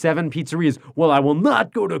 Which of these 7 pizzerias? Well, I will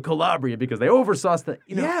not go to Calabria because they oversauce the.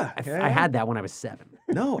 Yeah, I yeah. had that when I was 7.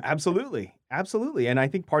 No, absolutely. Absolutely. And I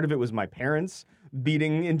think part of it was my parents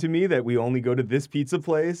beating into me that we only go to this pizza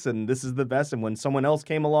place and this is the best. And when someone else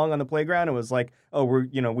came along on the playground and was like, oh, will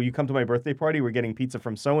you come to my birthday party? We're getting pizza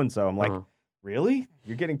from so-and-so. I'm like, really?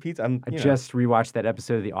 You're getting pizza? I just rewatched that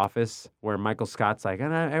episode of The Office where Michael Scott's like,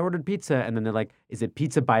 and I ordered pizza, and then they're like, is it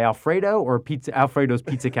pizza by Alfredo or pizza Alfredo's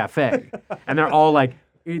Pizza Cafe? And they're all like,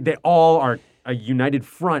 they all are a united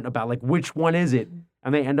front about like which one is it?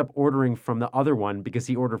 and they end up ordering from the other one because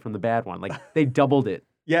he ordered from the bad one. Like they doubled it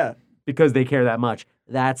Yeah. because they care that much.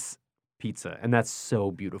 That's pizza, and that's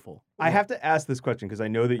so beautiful. I have to ask this question because I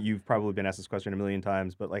know that you've probably been asked this question a million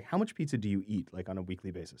times, but like how much pizza do you eat like on a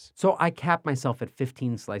weekly basis? So I cap myself at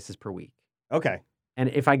 15 slices per week. Okay. And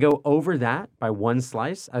if I go over that by one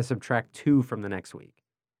slice, I subtract 2 from the next week.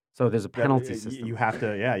 So there's a penalty system. You have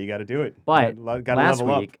to, yeah, you got to do it. But gotta last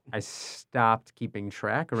level week, I stopped keeping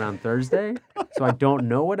track around Thursday. So I don't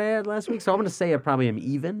know what I had last week. So I'm going to say I probably am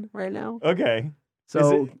even right now. up. Okay.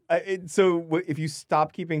 So If you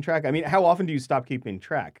stop keeping track, I mean, how often do you stop keeping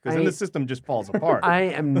track? Because then the system just falls apart. I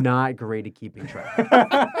am not great at keeping track.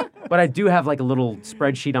 But I do have like a little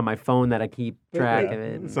spreadsheet on my phone that I keep track of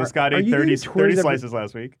it. So Scott are ate you 30 doing tours every- slices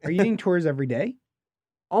last week. Are you eating tours every day?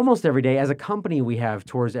 Almost every day. As a company, we have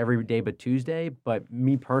tours every day but Tuesday. But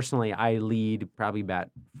me personally, I lead probably about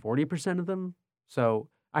 40% of them. So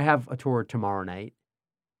I have a tour tomorrow night,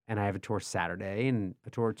 and I have a tour Saturday, and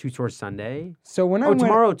two tours Sunday. So when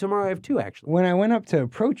Tomorrow I have 2 actually. when I went up to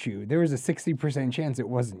approach you, there was a 60% chance it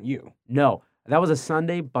wasn't you. No, that was a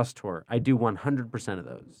Sunday bus tour. I do 100% of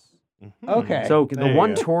those. Okay. So There the you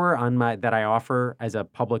one go. tour that I offer as a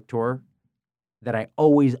public tour that I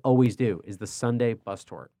always do is the Sunday bus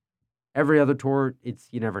tour. Every other tour,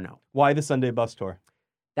 you never know. Why the Sunday bus tour?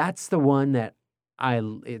 That's the one that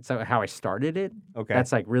it's how I started it. Okay.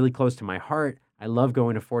 That's like really close to my heart. I love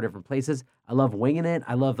going to 4 different places. I love winging it.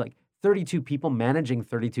 I love like 32 people, managing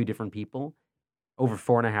 32 different people over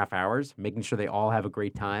 4.5 hours, making sure they all have a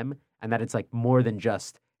great time, and that it's like more than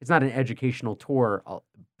just, it's not an educational tour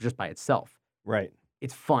just by itself. Right.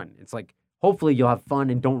 It's fun. It's like, hopefully you'll have fun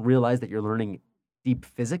and don't realize that you're learning deep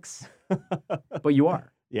physics, but you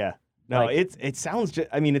are. Yeah. No, Like- it sounds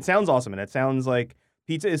I mean, it sounds awesome, and it sounds like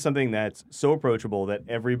pizza is something that's so approachable that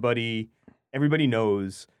everybody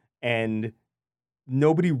knows, and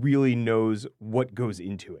nobody really knows what goes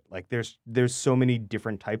into it. Like there's so many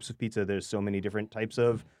different types of pizza. There's so many different types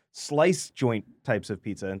of slice joint types of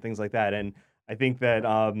pizza and things like that. And I think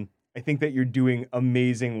that you're doing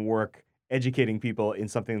amazing work educating people in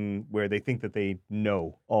something where they think that they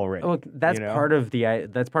know already. Look, that's you know? part of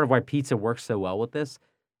why pizza works so well with this,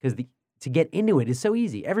 because to get into it is so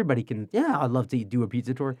easy. Everybody can, I'd love to do a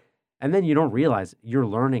pizza tour. And then you don't realize you're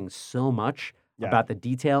learning so much about the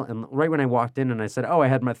detail. And right when I walked in and I said, I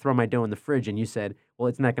had throw my dough in the fridge, and you said, well,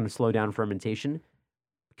 it's not going to slow down fermentation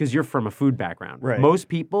because you're from a food background. Right. Most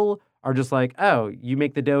people are just like, you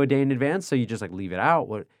make the dough a day in advance, so you just like leave it out.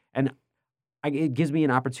 And it gives me an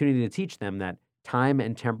opportunity to teach them that time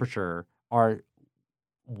and temperature are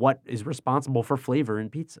what is responsible for flavor in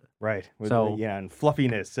pizza. Right. So- and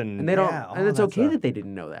fluffiness and And they don't, all and it's that okay stuff. that they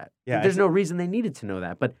didn't know that. Yeah, There's no reason they needed to know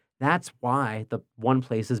that. But that's why the one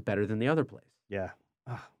place is better than the other place. Yeah.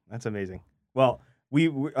 Ah, that's amazing. Well, we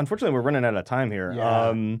unfortunately we're running out of time here.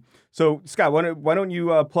 Yeah. So Scott, why don't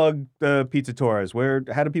you plug the pizza tours?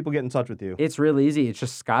 How do people get in touch with you? It's real easy. It's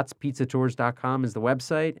just scottspizzatours.com is the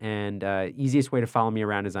website, and easiest way to follow me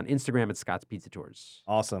around is on Instagram at Scott's Pizza Tours.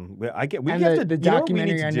 Awesome. We And have the to you know what we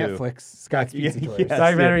documentary need on to do? Netflix, Scott's Yeah, Pizza Tours. yes.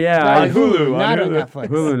 Documentary, yeah. yeah. On Hulu, not on on Hulu. Netflix.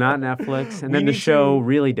 Hulu, not Netflix. And We then the need show to-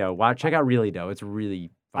 Really Dough. Check out Really Dough. It's really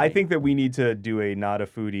funny. I think that we need to do a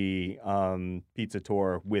NotAFoodie pizza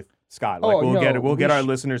tour with Scott. Oh, We'll no, we'll we get our sh-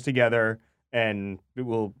 listeners together and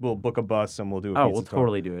we'll book a bus and we'll do a pizza we'll tour.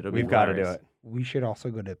 totally do it. It'll be We've got to do hilarious. it. We should also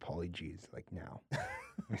go to Pauly G's like now.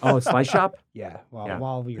 Oh, Slice Shop? Yeah, Yeah.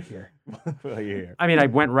 while we're here. Well, you're here. I mean, I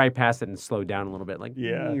went right past it and slowed down a little bit. Like,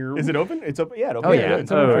 Yeah. Is it open? It's open. Yeah, it Oh, opens. yeah.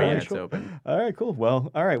 It's open for you. It's Cool. open. All right, cool.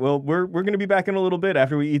 Well, all right. Well, we're going to be back in a little bit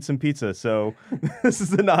after we eat some pizza. So this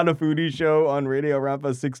is the NotAFoodie Show on Radio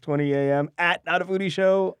Rampa 6:20 a.m. at NotAFoodie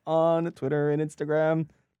Show on Twitter and Instagram.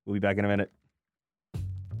 We'll be back in a minute.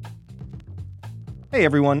 Hey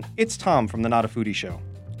everyone, it's Tom from the NotAFoodie Show.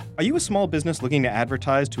 Are you a small business looking to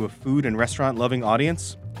advertise to a food and restaurant loving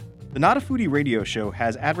audience? The NotAFoodie radio show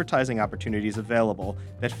has advertising opportunities available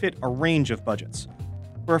that fit a range of budgets.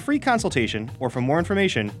 For a free consultation or for more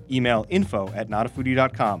information, email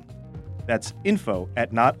info@notafoodie.com. That's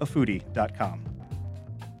info@notafoodie.com.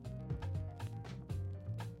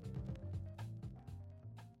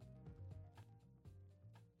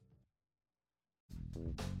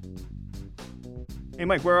 Hey,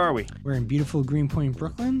 Mike, where are we? We're in beautiful Greenpoint,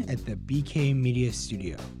 Brooklyn at the BK Media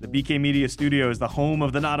Studio. The BK Media Studio is the home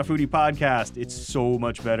of the NotAFoodie podcast. It's so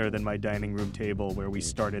much better than my dining room table where we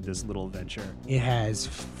started this little venture. It has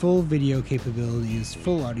full video capabilities,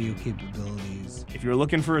 full audio capabilities. If you're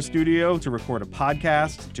looking for a studio to record a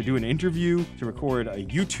podcast, to do an interview, to record a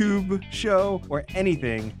YouTube show, or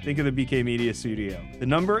anything, think of the BK Media Studio. The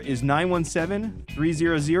number is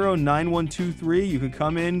 917-300-9123. You can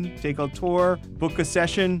come in, take a tour, book a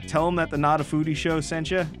session, tell them that the NotAFoodie show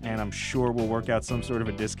sent you, and I'm sure we'll work out some sort of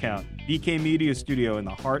a discount. BK Media Studio in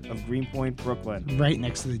the heart of Greenpoint, Brooklyn. Right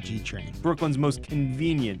next to the G train. Brooklyn's most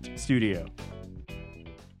convenient studio.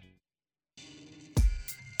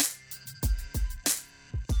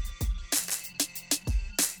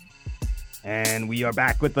 And we are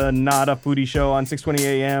back with the NotAFoodie show on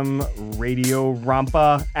 620 AM Radio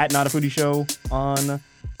Rampa at NotAFoodie show on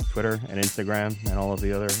Twitter and Instagram and all of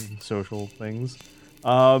the other social things.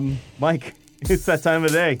 Mike, it's that time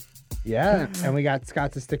of day. Yeah, and we got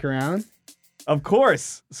Scott to stick around. Of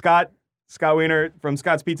course, Scott Wiener from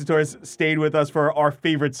Scott's Pizza Tours stayed with us for our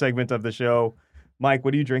favorite segment of the show. Mike,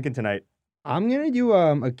 what are you drinking tonight? I'm going to do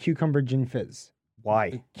a cucumber gin fizz.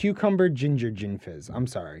 Why? Cucumber ginger gin fizz. I'm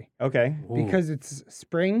sorry. Okay. Because it's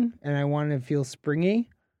spring and I want to feel springy.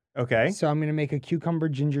 Okay. So I'm going to make a cucumber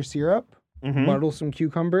ginger syrup, muddle some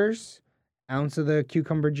cucumbers, ounce of the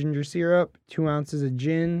cucumber ginger syrup, 2 ounces of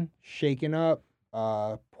gin, shaken up,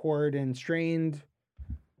 poured and strained.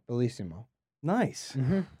 Bellissimo. Nice.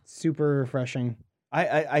 Super refreshing.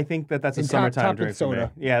 I think that's a And summertime topped drink with for me.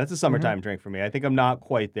 soda. Yeah, that's a summertime drink for me. I think I'm not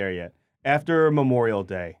quite there yet. After Memorial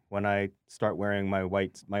Day, when I start wearing my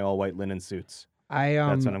all white linen suits.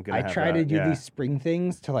 That's what I'm gonna I have try to do yeah. these spring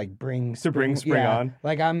things to like bring spring yeah. on.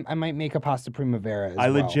 Like I might make a pasta primavera as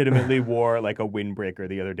I well. legitimately wore like a windbreaker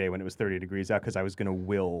the other day when it was 30 degrees out because I was gonna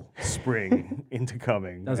will spring into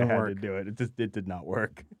coming. Doesn't I had work. to do it. It did not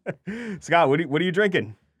work. Scott, what are you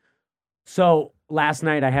drinking? So last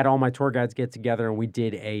night I had all my tour guides get together and we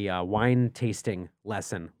did a wine tasting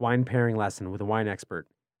lesson, wine pairing lesson with a wine expert.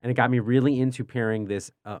 And it got me really into pairing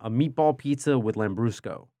this a meatball pizza with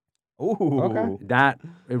Lambrusco. Ooh. Okay.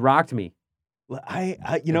 It rocked me. I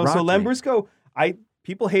It so rocked me. Lambrusco,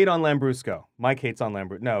 people hate on Lambrusco. Mike hates on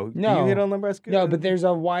Lambrusco. No. Do No. you hate on Lambrusco? No, but there's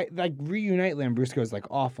a wide like Reunite Lambrusco is like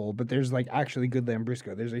awful, but there's like actually good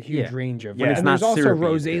Lambrusco. There's a huge Yeah. range of Yeah. and It's not there's also syrupy.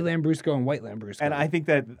 rosé Lambrusco and white Lambrusco. And I think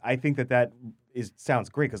that sounds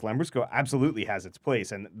great because Lambrusco absolutely has its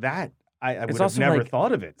place, and that I would have also never like-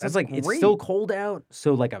 thought of it. So it's That's like it's great. still cold out,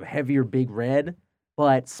 so like a heavier big red,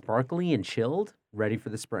 but sparkly and chilled, ready for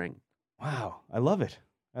the spring. Wow, I love it.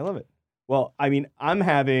 Well, I mean, I'm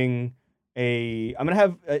gonna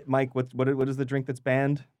have Mike. What is the drink that's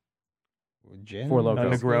banned? Gin, Four A Loko.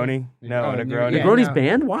 whiskey? Negroni? No, Oh, a yeah, Negroni. Negroni's no.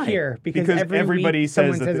 banned? Why? Here because Because everybody week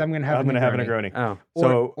someone says says I'm gonna have a Negroni. Oh,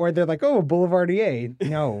 So or they're like, oh, Boulevardier.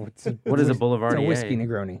 No, it's what is a It's a Boulevardier? whiskey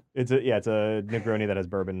Negroni. it's a Negroni that has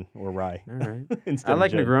bourbon or rye. All right. instead I of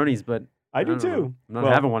like gin. Negronis, but I do don't know. too. I'm not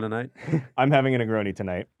Well, having one tonight. I'm having a Negroni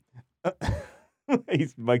tonight.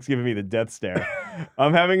 Mike's giving me the death stare.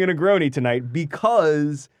 I'm having a Negroni tonight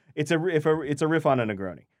because it's a riff on a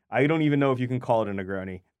Negroni. I don't even know if you can call it a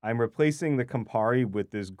Negroni. I'm replacing the Campari with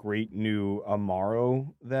this great new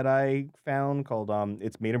Amaro that I found called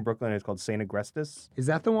it's made in Brooklyn. It's called Saint Agrestis. Is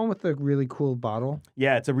that the one with the really cool bottle?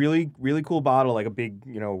 Yeah, it's a really really cool bottle, like a big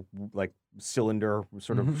like cylinder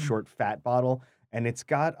sort of short fat bottle, and it's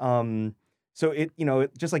got so it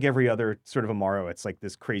just like every other sort of Amaro, it's like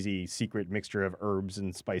this crazy secret mixture of herbs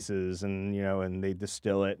and spices, and and they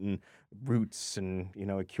distill it and roots, and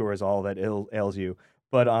it cures all that ails you.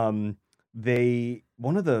 But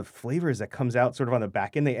one of the flavors that comes out sort of on the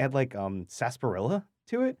back end, they add like sarsaparilla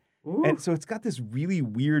to it, Ooh. and so it's got this really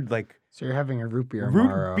weird like So you're having a root beer root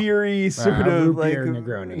Amaro. beery sort a of root like beer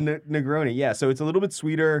Negroni. Negroni. Yeah, so it's a little bit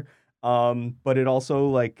sweeter, but it also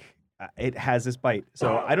like it has this bite.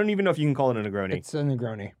 So I don't even know if you can call it a Negroni. It's a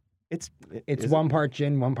Negroni. It's It's is one part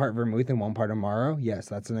gin, one part vermouth, and one part Amaro. Yes,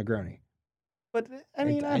 that's a Negroni. but I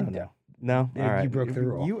mean I don't know. No, You all right. broke the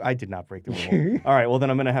rule. I did not break the rule. All right, well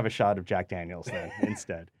then I'm gonna have a shot of Jack Daniels then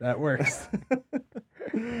instead. That works.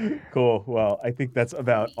 Cool. Well, I think that's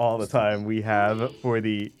about all the time we have for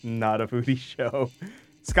the NotAFoodie show.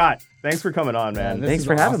 Scott, thanks for coming on, man. This Thanks is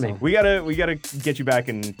for having awesome. me. We gotta get you back,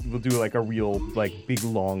 and we'll do like a real like big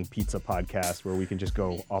long pizza podcast where we can just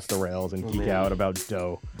go off the rails and geek man. out about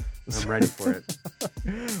dough. I'm ready for it.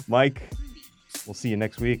 Mike, we'll see you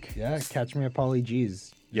next week. Yeah, catch me at Pauly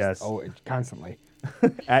G's. Yes. Oh, constantly.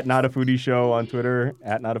 At NotAFoodie Show on Twitter,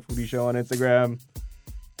 at NotAFoodie Show on Instagram.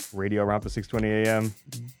 Radio Rampa 620 AM.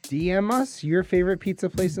 DM us your favorite pizza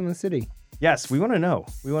place in the city. Yes, we want to know.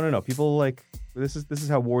 We want to know. People like this is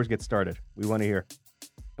how wars get started. We want to hear.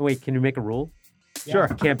 Wait, can you make a rule? Sure.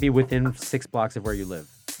 You can't be within 6 blocks of where you live.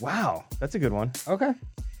 Wow, that's a good one. Okay.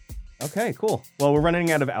 Okay, cool. Well, we're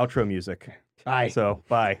running out of outro music. Bye. So,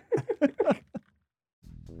 bye.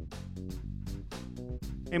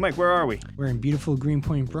 Hey, Mike, where are we? We're in beautiful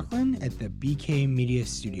Greenpoint, Brooklyn at the BK Media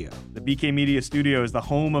Studio. The BK Media Studio is the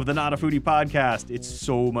home of the NotAFoodie podcast. It's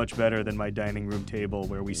so much better than my dining room table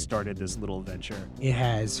where we started this little venture. It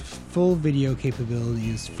has full video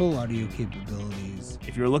capabilities, full audio capabilities.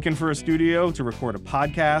 If you're looking for a studio to record a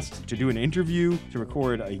podcast, to do an interview, to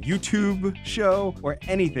record a YouTube show, or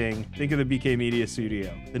anything, think of the BK Media Studio.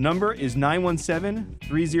 The number is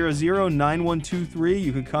 917-300-9123.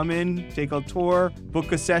 You can come in, take a tour,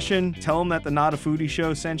 book a session, tell them that the NotAFoodie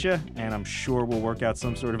show sent you, and I'm sure we'll work out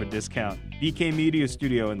some sort of a discount. BK Media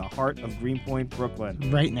Studio in the heart of Greenpoint, Brooklyn.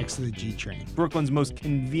 Right next to the G train. Brooklyn's most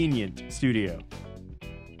convenient studio.